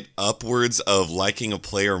rocket upwards of liking a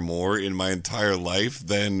player more in my entire life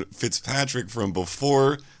than Fitzpatrick from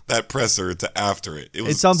before that presser to after it. It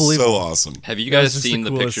was it's unbelievable. So awesome. Have you guys seen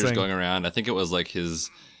the pictures going around? I think it was like his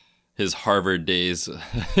Harvard days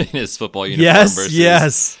in his football uniform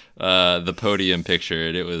versus the podium picture.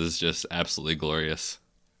 It was just absolutely glorious.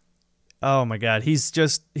 Oh my God, he's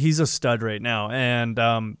a stud right now. And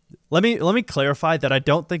let me clarify that I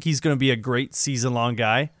don't think he's going to be a great season-long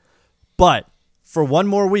guy, but for one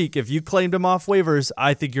more week, if you claimed him off waivers,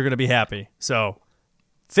 I think you're going to be happy. So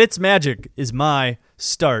Fitzmagic is my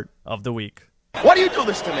start of the week. Why do you do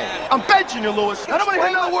this to me? I'm benching you, Lewis. I don't want to hear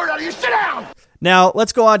another word out of you. Sit down! Now,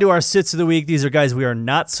 let's go on to our sits of the week. These are guys we are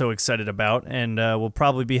not so excited about, and we'll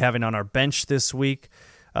probably be having on our bench this week.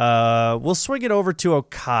 We'll swing it over to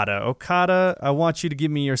Okada. Okada, I want you to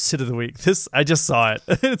give me your sit of the week. I just saw it.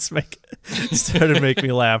 It started to make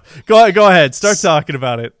me laugh. Go ahead. Start talking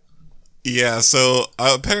about it. Yeah, so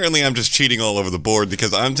apparently I'm just cheating all over the board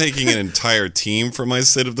because I'm taking an entire team for my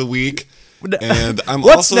sit of the week. And I'm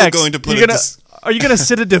also next? going to put Are you going to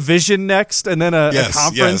sit a division next and then a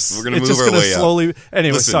conference? Yes, we're going to move our way slowly up.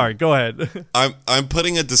 Anyway, Listen, sorry, go ahead. I'm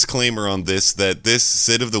putting a disclaimer on this that this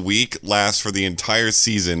sit of the week lasts for the entire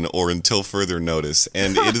season or until further notice,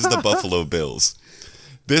 and it is the Buffalo Bills.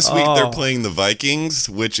 This week they're playing the Vikings,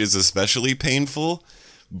 which is especially painful,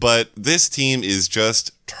 but this team is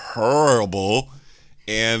just terrible,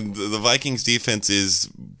 and the Vikings defense is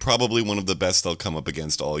probably one of the best they'll come up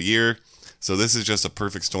against all year. So this is just a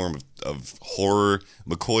perfect storm of horror.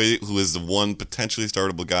 McCoy, who is the one potentially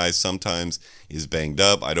startable guy, sometimes is banged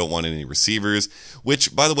up. I don't want any receivers,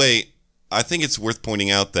 which, by the way, I think it's worth pointing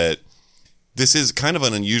out that this is kind of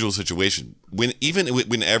an unusual situation. When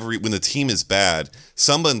the team is bad,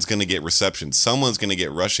 someone's going to get receptions, someone's going to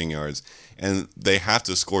get rushing yards, and they have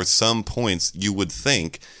to score some points, you would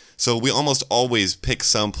think. So we almost always pick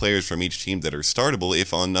some players from each team that are startable,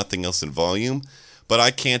 if on nothing else in volume. But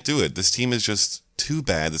I can't do it. This team is just too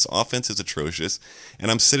bad. This offense is atrocious, and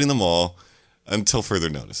I'm sitting them all until further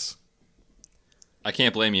notice. I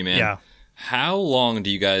can't blame you, man. Yeah. How long do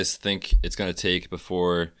you guys think it's going to take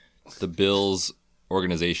before the Bills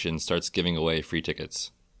organization starts giving away free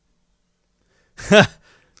tickets?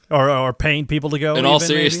 or paying people to go? In all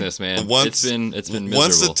seriousness, man, it's been miserable.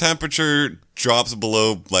 Once the temperature drops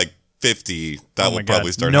below like 50, that will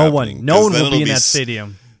probably start no happening. No one will be in that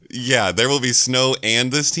stadium. Yeah, there will be snow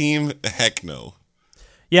and this team? Heck no.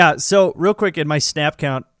 Yeah, so real quick, in my snap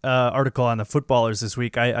count article on the footballers this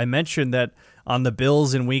week, I mentioned that on the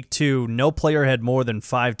Bills in week 2, no player had more than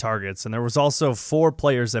 5 targets, and there was also 4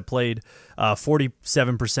 players that played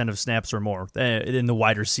 47% of snaps or more, in the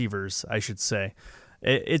wide receivers, I should say.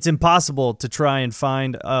 It's impossible to try and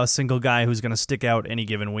find a single guy who's going to stick out any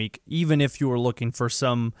given week, even if you were looking for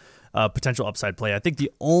some potential upside play. I think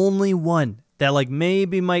the only one that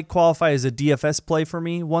maybe might qualify as a DFS play for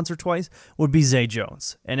me once or twice would be Zay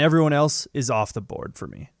Jones, and everyone else is off the board for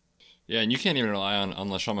me. Yeah, and you can't even rely on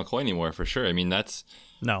LaShawn McCoy anymore, for sure. I mean,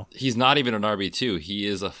 no. He's not even an RB2. He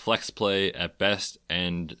is a flex play at best,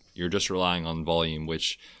 and you're just relying on volume,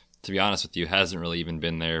 which, to be honest with you, hasn't really even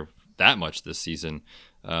been there that much this season.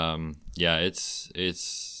 Yeah, it's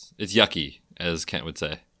yucky, as Kent would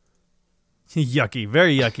say. Yucky,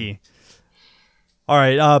 very yucky. All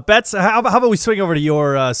right, Betts, how about we swing over to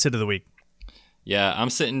your sit of the week? Yeah, I'm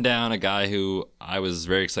sitting down a guy who I was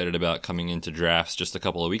very excited about coming into drafts just a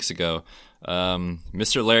couple of weeks ago.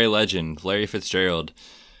 Mr. Larry Legend, Larry Fitzgerald.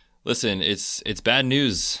 Listen, it's bad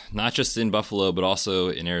news, not just in Buffalo, but also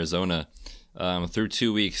in Arizona. Through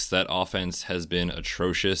 2 weeks, that offense has been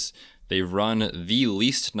atrocious. They've run the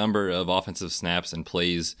least number of offensive snaps and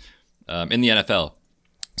plays in the NFL.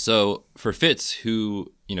 So for Fitz,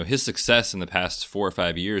 who, his success in the past 4 or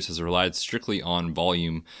 5 years has relied strictly on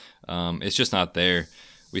volume, it's just not there.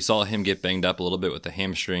 We saw him get banged up a little bit with the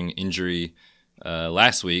hamstring injury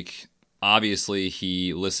last week. Obviously,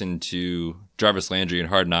 he listened to Jarvis Landry in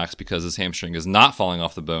Hard Knocks because his hamstring is not falling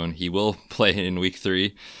off the bone. He will play in week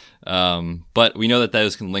 3. But we know that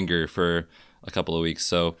those can linger for a couple of weeks.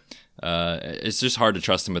 So it's just hard to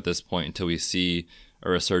trust him at this point until we see a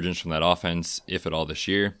resurgence from that offense, if at all, this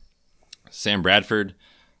year. Sam Bradford,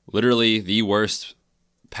 literally the worst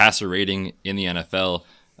passer rating in the NFL.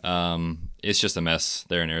 It's just a mess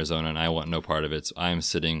there in Arizona, and I want no part of it. So I'm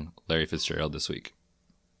sitting Larry Fitzgerald this week.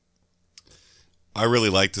 I really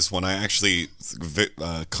like this one. I actually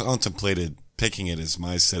contemplated picking it as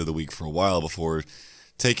my set of the week for a while before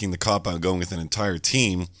taking the cop-out going with an entire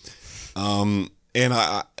team. And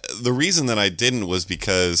the reason that I didn't was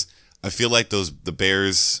because I feel like the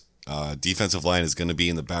Bears' defensive line is going to be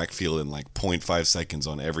in the backfield in 0.5 seconds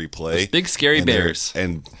on every play. Those big scary Bears.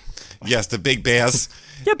 And yes, the big Bears.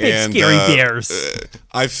 Yeah, big scary Bears.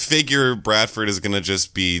 I figure Bradford is going to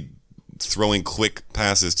just be throwing quick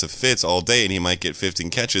passes to Fitz all day, and he might get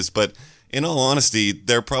 15 catches. But in all honesty,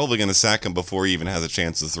 they're probably going to sack him before he even has a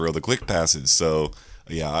chance to throw the quick passes. So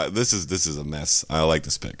yeah, this is a mess. I like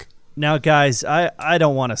this pick. Now, guys, I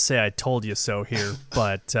don't want to say I told you so here,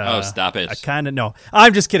 but oh, stop it! I kind of know.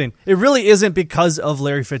 I'm just kidding. It really isn't because of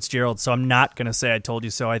Larry Fitzgerald, so I'm not going to say I told you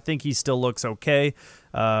so. I think he still looks okay.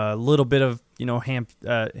 A little bit of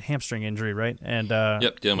hamstring injury, right? And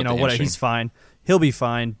dealing with the hamstring. He's fine. He'll be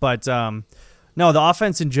fine. But no, the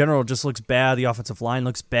offense in general just looks bad. The offensive line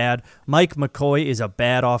looks bad. Mike McCoy is a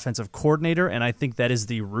bad offensive coordinator, and I think that is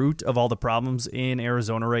the root of all the problems in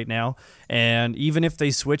Arizona right now. And even if they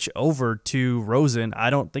switch over to Rosen, I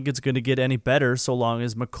don't think it's going to get any better so long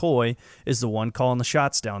as McCoy is the one calling the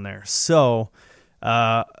shots down there. So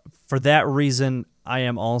for that reason, I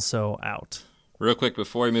am also out. Real quick,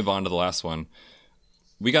 before we move on to the last one,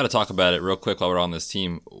 we got to talk about it real quick while we're on this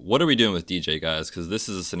team. What are we doing with DJ, guys? Because this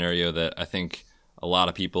is a scenario that I think a lot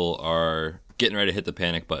of people are getting ready to hit the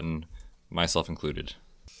panic button, myself included.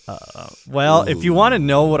 Well, if you want to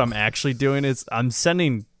know what I'm actually doing, is I'm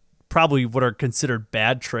sending probably what are considered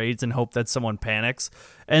bad trades and hope that someone panics,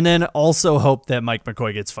 and then also hope that Mike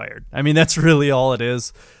McCoy gets fired. I mean, that's really all it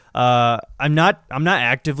is. I'm not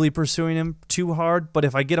actively pursuing him too hard, but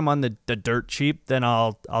if I get him on the dirt cheap, then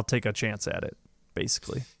I'll take a chance at it.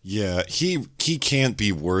 basically. Yeah, he can't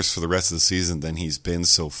be worse for the rest of the season than he's been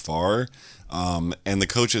so far. And the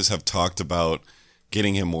coaches have talked about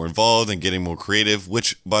getting him more involved and getting more creative,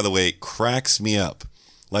 which, by the way, cracks me up.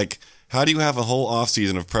 Like, how do you have a whole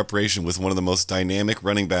offseason of preparation with one of the most dynamic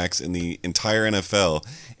running backs in the entire NFL,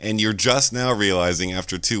 and you're just now realizing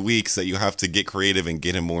after 2 weeks that you have to get creative and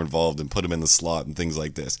get him more involved and put him in the slot and things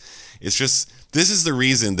like this? It's just, this is the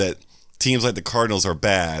reason that teams like the Cardinals are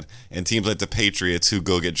bad, and teams like the Patriots, who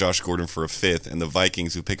go get Josh Gordon for a fifth, and the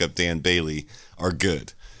Vikings, who pick up Dan Bailey, are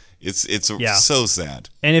good. It's so sad.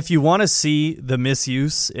 And if you want to see the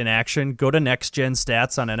misuse in action, go to Next Gen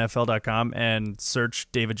Stats on NFL.com and search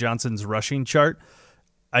David Johnson's rushing chart.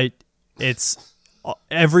 It's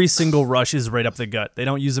every single rush is right up the gut. They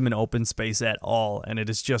don't use them in open space at all, and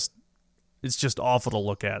it's just awful to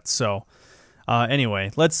look at. So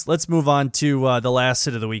anyway, let's move on to the last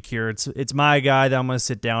sit of the week here. It's my guy that I'm going to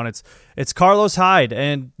sit down. It's Carlos Hyde,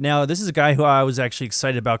 and now this is a guy who I was actually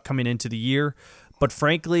excited about coming into the year. But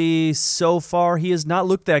frankly, so far, he has not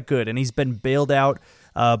looked that good, and he's been bailed out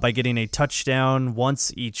by getting a touchdown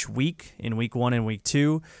once each week, in week 1 and week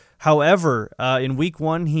 2. However, in week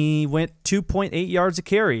 1, he went 2.8 yards a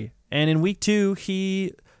carry, and in week 2,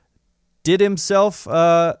 he did himself,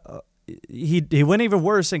 he went even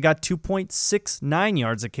worse and got 2.69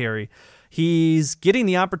 yards a carry. He's getting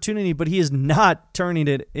the opportunity, but he is not turning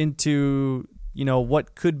it into,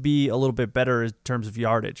 what could be a little bit better in terms of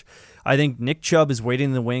yardage. I think Nick Chubb is waiting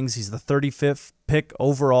in the wings. He's the 35th pick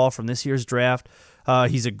overall from this year's draft.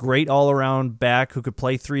 He's a great all-around back who could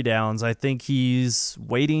play 3 downs. I think he's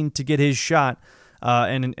waiting to get his shot.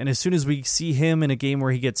 And as soon as we see him in a game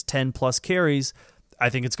where he gets 10-plus carries, I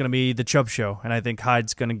think it's going to be the Chubb show. And I think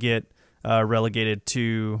Hyde's going to get relegated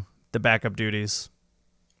to the backup duties.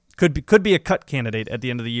 Could be a cut candidate at the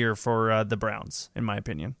end of the year for the Browns, in my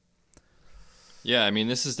opinion. Yeah, I mean,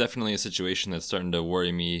 this is definitely a situation that's starting to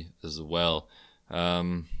worry me as well.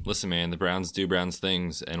 Listen, man, the Browns do Browns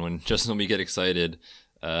things, and when we get excited,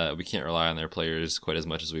 we can't rely on their players quite as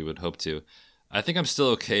much as we would hope to. I think I'm still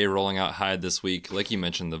okay rolling out Hyde this week. Like you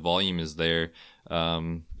mentioned, the volume is there.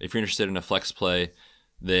 If you're interested in a flex play,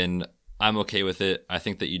 then I'm okay with it. I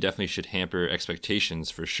think that you definitely should hamper expectations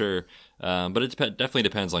for sure, but it definitely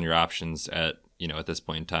depends on your options at this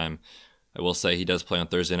point in time. I will say he does play on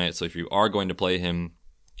Thursday night, so if you are going to play him,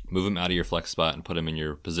 move him out of your flex spot and put him in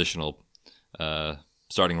your positional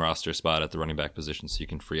starting roster spot at the running back position so you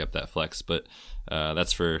can free up that flex. But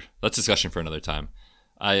that's discussion for another time.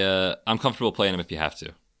 I'm comfortable playing him if you have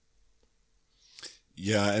to.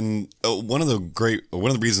 Yeah, and one of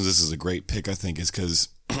the reasons this is a great pick, I think, is because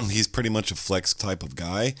he's pretty much a flex type of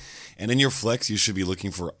guy. And in your flex, you should be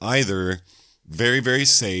looking for either very, very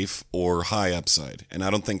safe or high upside. And I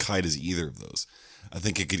don't think Hyde is either of those. I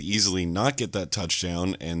think it could easily not get that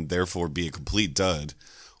touchdown and therefore be a complete dud.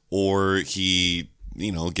 Or he,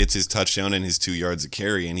 gets his touchdown and his 2 yards a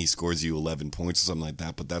carry and he scores you 11 points or something like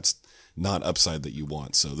that. But that's not upside that you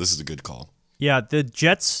want. So this is a good call. Yeah, the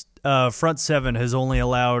Jets' front seven has only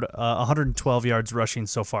allowed 112 yards rushing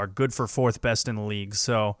so far. Good for 4th best in the league.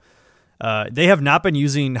 So they have not been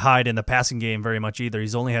using Hyde in the passing game very much either.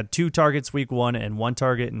 He's only had 2 targets week 1 and 1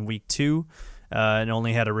 target in week 2, and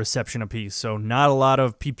only had a reception apiece. So not a lot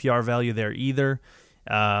of PPR value there either.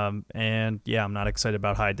 And yeah, I'm not excited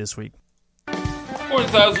about Hyde this week.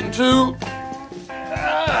 1002.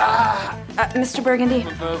 Mr. Burgundy.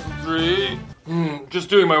 1003.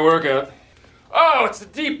 Just doing my workout. Oh, it's a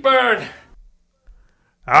deep burn.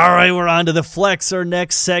 All right, we're on to the flex, our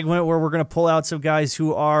next segment, where we're going to pull out some guys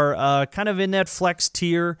who are kind of in that flex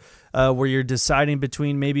tier where you're deciding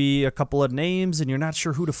between maybe a couple of names and you're not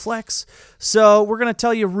sure who to flex. So we're going to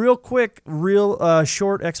tell you real quick,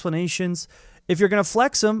 short explanations if you're going to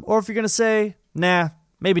flex them or if you're going to say, nah,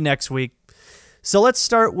 maybe next week. So let's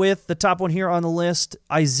start with the top one here on the list,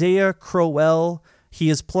 Isaiah Crowell. He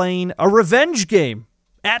is playing a revenge game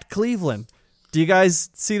at Cleveland. Do you guys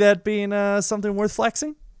see that being something worth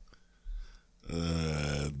flexing?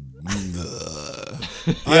 Yeah,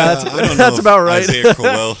 that's about right. Isaiah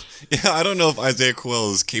Crowell. Yeah, I don't know if Isaiah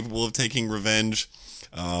Crowell is capable of taking revenge.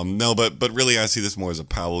 No, but really I see this more as a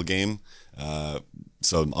Powell game.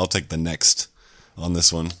 So I'll take the next on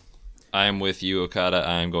this one. I am with you, Okada.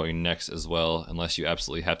 I am going next as well. Unless you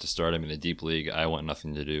absolutely have to start him in a deep league, I want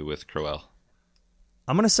nothing to do with Crowell.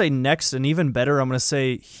 I'm going to say next, and even better, I'm going to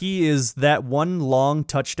say he is that one long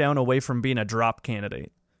touchdown away from being a drop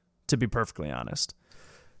candidate, to be perfectly honest.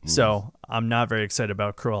 So I'm not very excited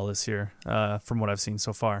about Crowell this year from what I've seen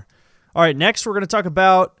so far. All right, next we're going to talk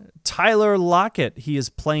about Tyler Lockett. He is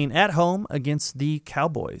playing at home against the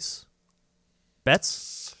Cowboys.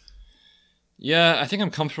 Bets? Yeah, I think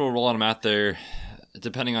I'm comfortable rolling him out there.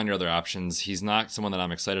 Depending on your other options, he's not someone that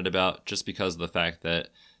I'm excited about just because of the fact that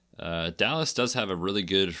Dallas does have a really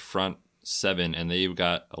good front seven, and they've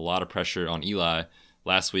got a lot of pressure on Eli.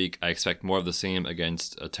 Last week, I expect more of the same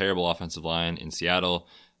against a terrible offensive line in Seattle.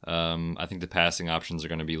 I think the passing options are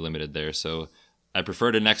going to be limited there, so I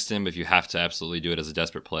prefer to next him if you have to absolutely do it as a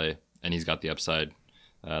desperate play, and he's got the upside.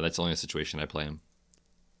 That's only a situation I play him.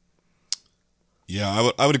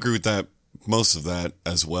 Yeah, I would agree with that. Most of that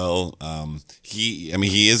as well. He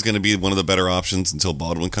is going to be one of the better options until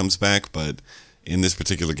Baldwin comes back, but in this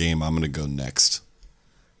particular game, I'm going to go next.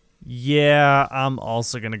 Yeah, I'm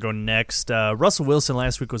also going to go next. Russell Wilson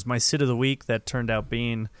last week was my sit of the week. That turned out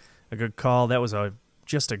being a good call. That was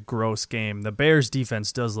just a gross game. The Bears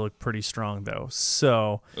defense does look pretty strong, though.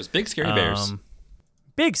 So it was big, scary Bears.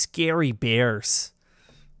 Big, scary Bears.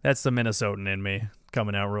 That's the Minnesotan in me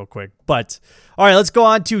coming out real quick. But, all right, let's go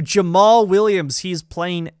on to Jamal Williams. He's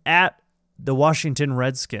playing at the Washington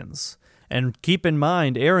Redskins. And keep in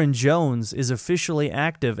mind, Aaron Jones is officially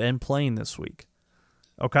active and playing this week.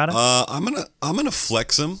 Okada? I'm gonna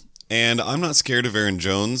flex him, and I'm not scared of Aaron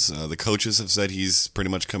Jones. The coaches have said he's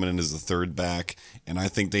pretty much coming in as the third back, and I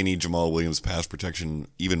think they need Jamal Williams' pass protection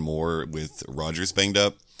even more with Rodgers banged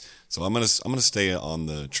up. So I'm gonna stay on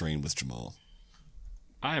the train with Jamal.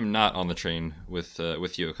 I am not on the train with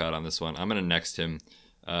you, Okada, on this one. I'm gonna next him.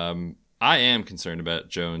 I am concerned about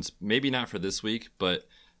Jones. Maybe not for this week, but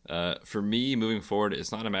for me moving forward,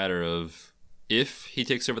 it's not a matter of if he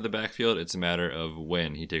takes over the backfield, it's a matter of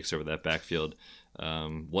when he takes over that backfield.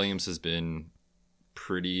 Williams has been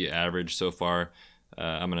pretty average so far.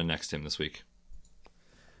 I'm going to next him this week.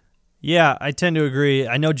 Yeah, I tend to agree.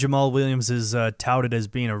 I know Jamal Williams is touted as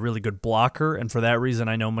being a really good blocker, and for that reason,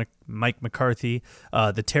 I know Mike McCarthy,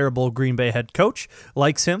 the terrible Green Bay head coach,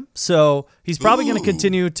 likes him. So he's probably going to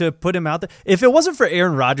continue to put him out there. If it wasn't for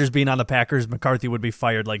Aaron Rodgers being on the Packers, McCarthy would be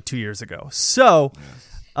fired like 2 years ago. So,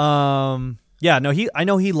 I know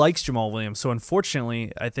he likes Jamal Williams. So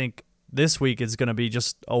unfortunately, I think this week is going to be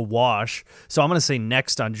just a wash. So I'm going to say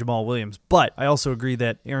next on Jamal Williams. But I also agree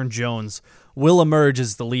that Aaron Jones will emerge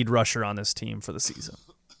as the lead rusher on this team for the season.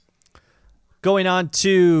 Going on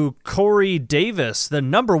to Corey Davis, the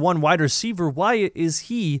number one wide receiver. Why is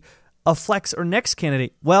he a flex or next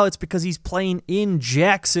candidate? Well, it's because he's playing in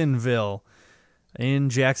Jacksonville.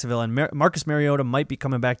 And Marcus Mariota might be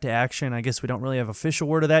coming back to action. I guess we don't really have official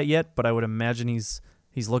word of that yet, but I would imagine he's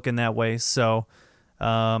looking that way. So,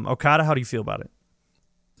 Okada, how do you feel about it?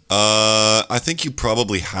 I think you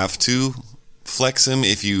probably have to flex him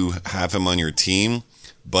if you have him on your team.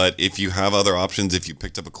 But if you have other options, if you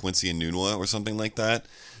picked up a Quincy Enunwa or something like that,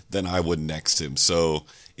 then I would next him. So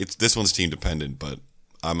this one's team dependent, but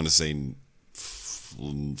I'm going to say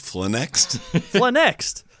Flanext.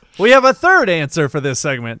 Flanext. We have a third answer for this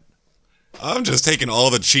segment. I'm just taking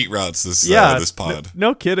all the cheat routes this pod.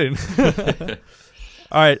 No kidding.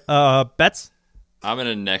 All right, bets? I'm going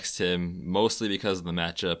to next him mostly because of the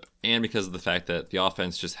matchup and because of the fact that the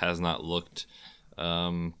offense just has not looked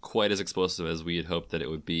quite as explosive as we had hoped that it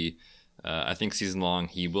would be. I think season long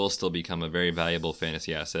he will still become a very valuable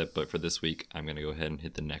fantasy asset, but for this week I'm going to go ahead and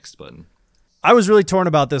hit the next button. I was really torn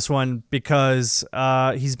about this one because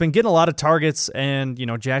he's been getting a lot of targets, and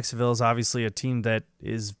Jacksonville is obviously a team that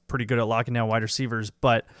is pretty good at locking down wide receivers.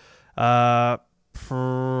 But if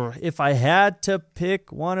I had to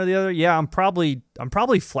pick one or the other, yeah, I'm probably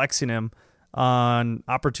flexing him on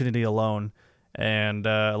opportunity alone. And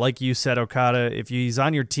like you said, Okada, if he's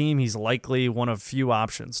on your team, he's likely one of few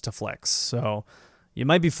options to flex. So you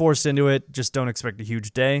might be forced into it. Just don't expect a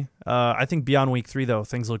huge day. I think beyond week 3, though,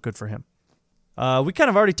 things look good for him. We kind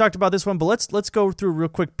of already talked about this one, but let's go through real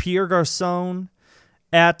quick. Pierre Garçon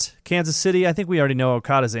at Kansas City. I think we already know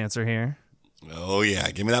Okada's answer here. Oh, yeah.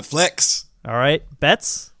 Give me that flex. All right.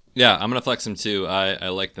 Bets? Yeah, I'm going to flex him too. I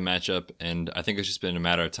like the matchup, and I think it's just been a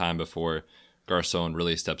matter of time before Garçon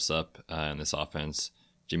really steps up in this offense.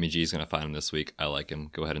 Jimmy G is going to find him this week. I like him.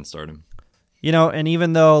 Go ahead and start him. And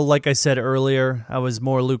even though, like I said earlier, I was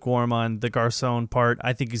more lukewarm on the Garçon part,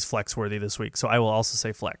 I think he's flex worthy this week, so I will also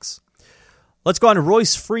say flex. Let's go on to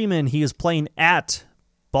Royce Freeman. He is playing at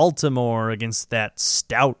Baltimore against that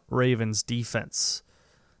stout Ravens defense.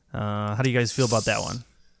 How do you guys feel about that one?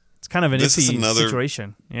 It's kind of an iffy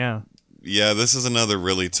situation. Yeah. Yeah, this is another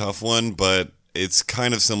really tough one, but it's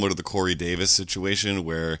kind of similar to the Corey Davis situation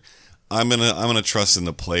where I'm gonna trust in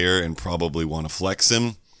the player and probably want to flex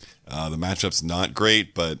him. The matchup's not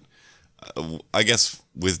great, but I guess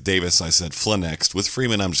with Davis I said Flanext. With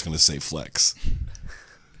Freeman, I'm just gonna say flex.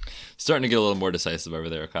 Starting to get a little more decisive over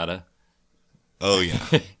there, Okada. Oh, yeah.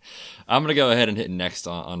 I'm going to go ahead and hit next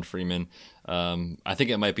on Freeman. I think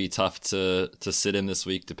it might be tough to sit him this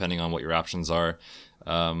week, depending on what your options are.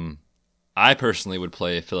 I personally would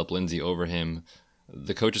play Philip Lindsay over him.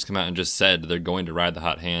 The coaches come out and just said they're going to ride the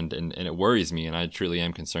hot hand, and it worries me, and I truly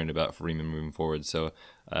am concerned about Freeman moving forward. So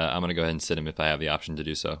I'm going to go ahead and sit him if I have the option to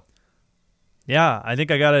do so. Yeah, I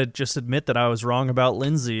think I got to just admit that I was wrong about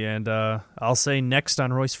Lindsay, and I'll say next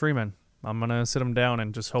on Royce Freeman. I'm going to sit him down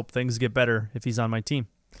and just hope things get better if he's on my team.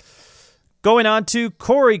 Going on to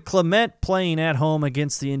Corey Clement playing at home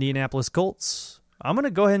against the Indianapolis Colts. I'm going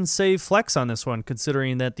to go ahead and say flex on this one,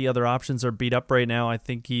 considering that the other options are beat up right now. I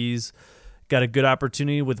think he's got a good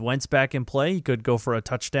opportunity with Wentz back in play. He could go for a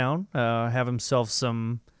touchdown, have himself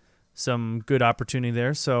some good opportunity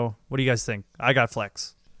there. So what do you guys think? I got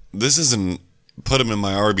flex. This isn't put him in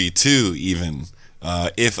my RB2 even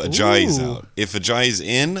if Ajayi's out. If Ajayi's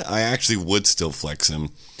in, I actually would still flex him.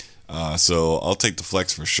 So I'll take the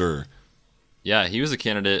flex for sure. Yeah, he was a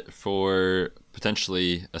candidate for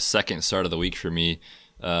potentially a second start of the week for me,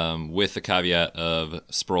 with the caveat of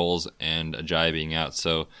Sproles and Ajayi being out.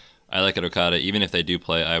 So I like it, Okada. Even if they do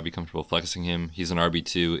play, I would be comfortable flexing him. He's an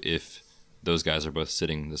RB2 if those guys are both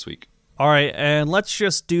sitting this week. All right, and let's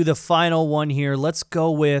just do the final one here. Let's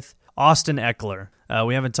go with Austin Eckler.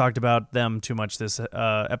 We haven't talked about them too much this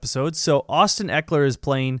episode. So Austin Eckler is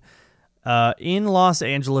playing in Los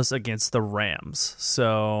Angeles against the Rams.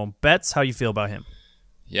 So, Betts, how you feel about him?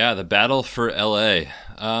 Yeah, the battle for LA.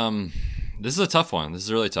 This is a tough one. This is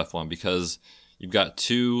a really tough one because you've got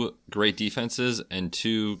two great defenses and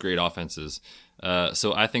two great offenses.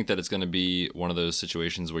 So I think that it's going to be one of those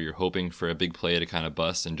situations where you're hoping for a big play to kind of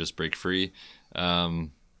bust and just break free.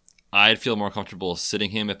 I'd feel more comfortable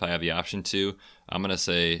sitting him if I have the option to. I'm going to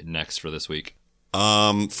say next for this week.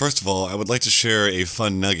 First of all, I would like to share a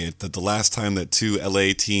fun nugget that the last time that two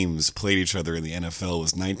LA teams played each other in the NFL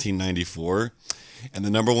was 1994, and the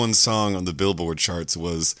number one song on the Billboard charts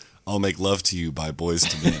was "I'll Make Love to You" by Boyz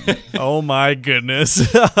II Men. Oh my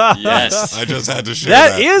goodness. Yes. I just had to share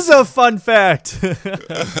that. That is a fun fact.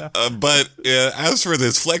 But as for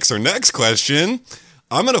this flex or next question,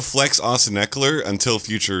 I'm going to flex Austin Eckler until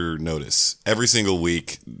future notice. Every single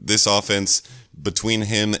week, this offense, between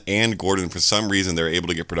him and Gordon, for some reason, they're able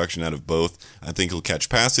to get production out of both. I think he'll catch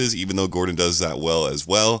passes, even though Gordon does that well as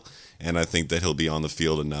well. And I think that he'll be on the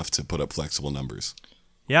field enough to put up flexible numbers.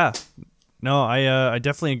 Yeah. No, I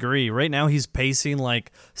definitely agree. Right now, he's pacing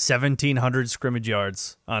like 1,700 scrimmage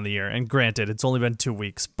yards on the year. And granted, it's only been 2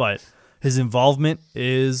 weeks, but his involvement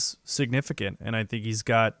is significant. And I think he's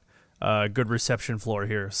got a good reception floor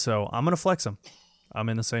here. So I'm going to flex him. I'm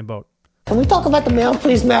in the same boat. Can we talk about the mail,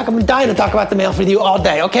 please, Mac? I'm dying to talk about the mail with you all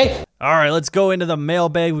day, okay? All right, let's go into the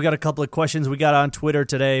mailbag. We got a couple of questions we got on Twitter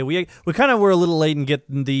today. We kind of were a little late in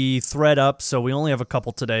getting the thread up, so we only have a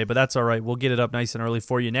couple today, but that's all right. We'll get it up nice and early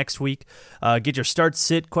for you next week. Get your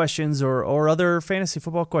start-sit questions or other fantasy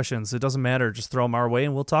football questions. It doesn't matter. Just throw them our way,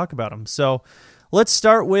 and we'll talk about them. So let's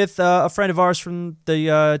start with a friend of ours from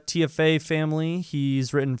the TFA family.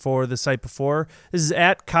 He's written for the site before. This is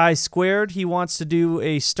at Kai Squared. He wants to do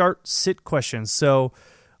a start-sit question. So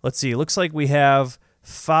let's see. It looks like we have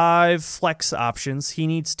 5 flex options. He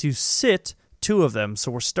needs to sit 2 of them.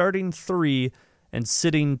 So we're starting 3 and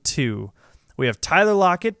sitting 2. We have Tyler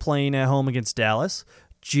Lockett playing at home against Dallas,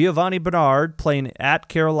 Giovanni Bernard playing at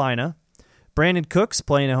Carolina, Brandon Cooks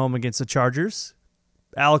playing at home against the Chargers,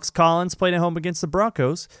 Alex Collins playing at home against the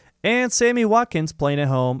Broncos, and Sammy Watkins playing at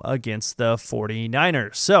home against the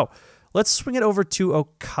 49ers. So let's swing it over to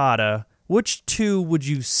Okada. Which 2 would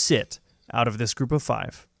you sit out of this group of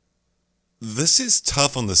 5? This is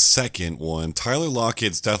tough on the second one. Tyler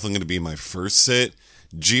Lockett's definitely going to be my first sit.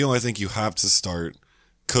 Gio, I think you have to start.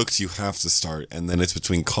 Cooks, you have to start. And then it's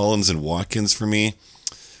between Collins and Watkins for me.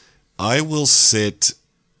 I will sit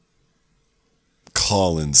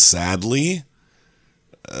Collins, sadly.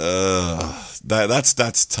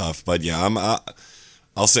 That's tough. But yeah,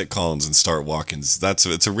 I'll sit Collins and start Watkins.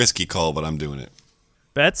 It's a risky call, but I'm doing it.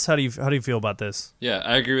 Betts, how do you feel about this? Yeah,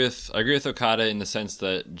 I agree with Okada in the sense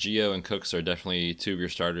that Gio and Cooks are definitely 2 of your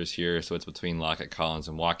starters here, so it's between Lockett, Collins,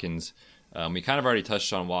 and Watkins. We kind of already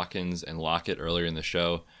touched on Watkins and Lockett earlier in the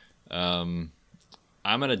show. I'm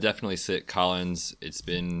going to definitely sit Collins. It's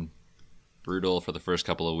been brutal for the first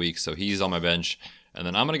couple of weeks, so he's on my bench. And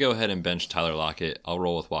then I'm going to go ahead and bench Tyler Lockett. I'll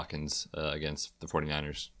roll with Watkins against the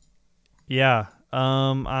 49ers. Yeah,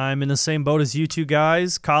 I'm in the same boat as you two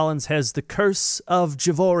guys. Collins has the curse of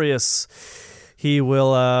Javorius. He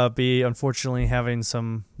will be, unfortunately, having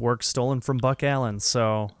some work stolen from Buck Allen.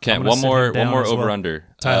 So okay, one more over-under.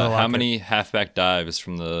 Well. How many halfback dives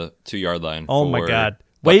from the 2-yard line? Oh, my God.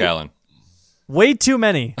 Buck Allen? Way too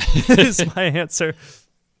many is my answer.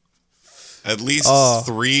 At least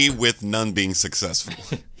 3 with none being successful.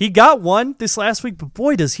 He got one this last week, but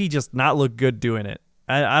boy, does he just not look good doing it.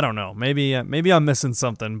 I don't know. Maybe I'm missing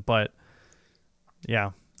something, but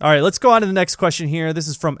yeah. All right, let's go on to the next question here. This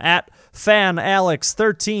is from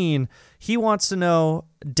 @FanAlex13. He wants to know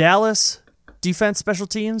Dallas defense special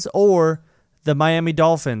teams or the Miami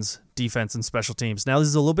Dolphins defense and special teams. Now, this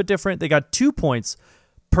is a little bit different. They got 2 points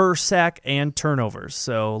per sack and turnovers,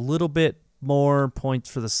 so a little bit more points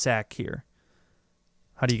for the sack here.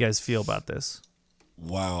 How do you guys feel about this?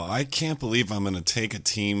 Wow, I can't believe I'm going to take a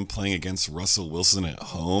team playing against Russell Wilson at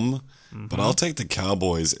home, but I'll take the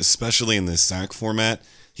Cowboys, especially in this sack format.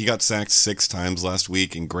 He got sacked 6 times last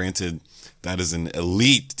week, and granted, that is an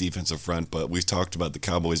elite defensive front, but we've talked about the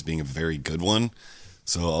Cowboys being a very good one,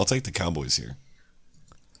 so I'll take the Cowboys here.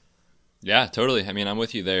 Yeah, totally. I mean, I'm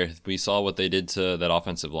with you there. We saw what they did to that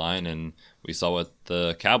offensive line, and we saw what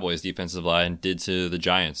the Cowboys defensive line did to the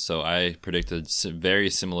Giants. So I predict a very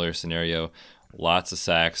similar scenario. Lots of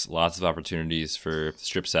sacks, lots of opportunities for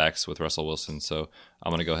strip sacks with Russell Wilson. So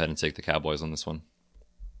I'm going to go ahead and take the Cowboys on this one.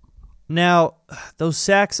 Now, those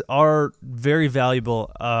sacks are very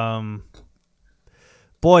valuable.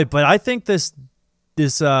 Boy, but I think this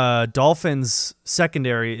Dolphins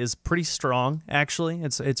secondary is pretty strong, actually.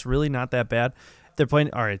 It's really not that bad. They're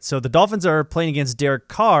playing all right. So the Dolphins are playing against Derek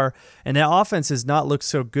Carr, and that offense has not looked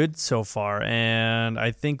so good so far. And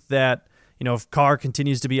I think that, if Carr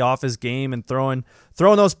continues to be off his game and throwing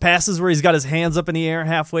those passes where he's got his hands up in the air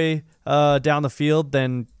halfway down the field,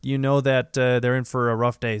 then that they're in for a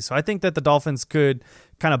rough day. So I think that the Dolphins could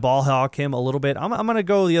kind of ball hawk him a little bit. I'm going to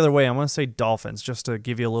go the other way. I'm going to say Dolphins just to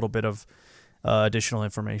give you a little bit of additional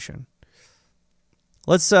information.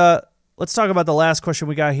 Let's talk about the last question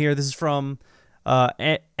we got here. This is from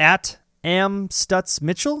 @Stutz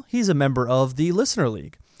Mitchell. He's a member of the Listener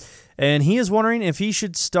League, and he is wondering if he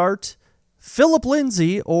should start Philip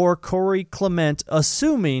Lindsay or Corey Clement,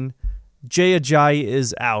 assuming Jay Ajayi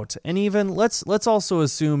is out, and even let's also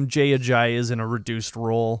assume Jay Ajayi is in a reduced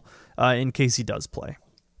role in case he does play.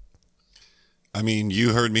 I mean,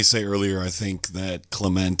 you heard me say earlier, I think that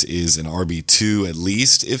Clement is an RB2 at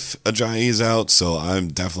least if Ajayi is out, so I'm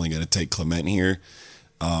definitely going to take Clement here.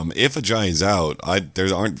 If Ajayi is out,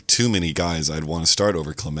 there aren't too many guys I'd want to start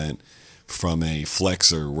over Clement from a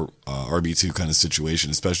flex or RB2 kind of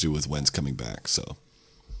situation, especially with Wentz coming back. So,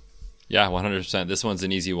 yeah, 100%. This one's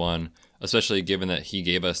an easy one, especially given that he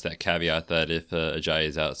gave us that caveat that if Ajayi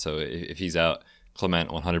is out. So if he's out, Clement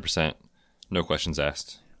 100%, no questions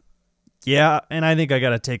asked. Yeah, and I think I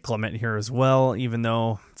got to take Clement here as well, even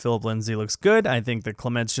though Philip Lindsay looks good. I think that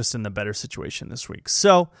Clement's just in the better situation this week.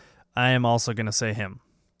 So I am also going to say him.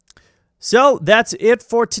 So that's it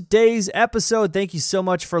for today's episode. Thank you so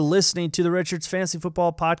much for listening to the Richards Fantasy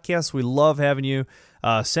Football Podcast. We love having you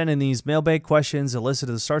send in these mailbag questions and listen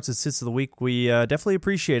to the starts and sits of the week. We definitely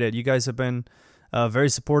appreciate it. You guys have been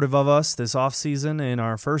very supportive of us this offseason in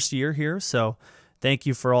our first year here. So thank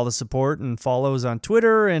you for all the support and follows on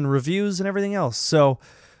Twitter and reviews and everything else. So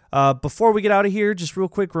before we get out of here, just real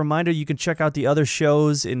quick reminder, you can check out the other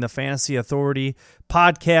shows in the Fantasy Authority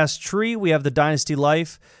podcast tree. We have the Dynasty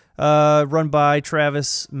Life, run by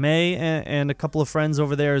Travis May and a couple of friends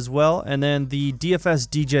over there as well. And then the DFS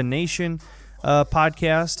DJ Nation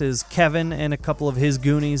podcast is Kevin and a couple of his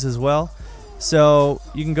goonies as well. So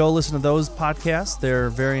you can go listen to those podcasts.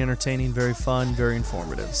 They're very entertaining, very fun, very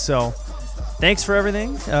informative. So thanks for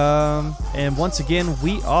everything. And once again,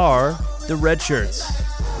 we are the Red Shirts. Here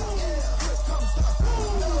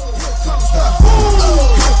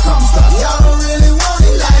comes the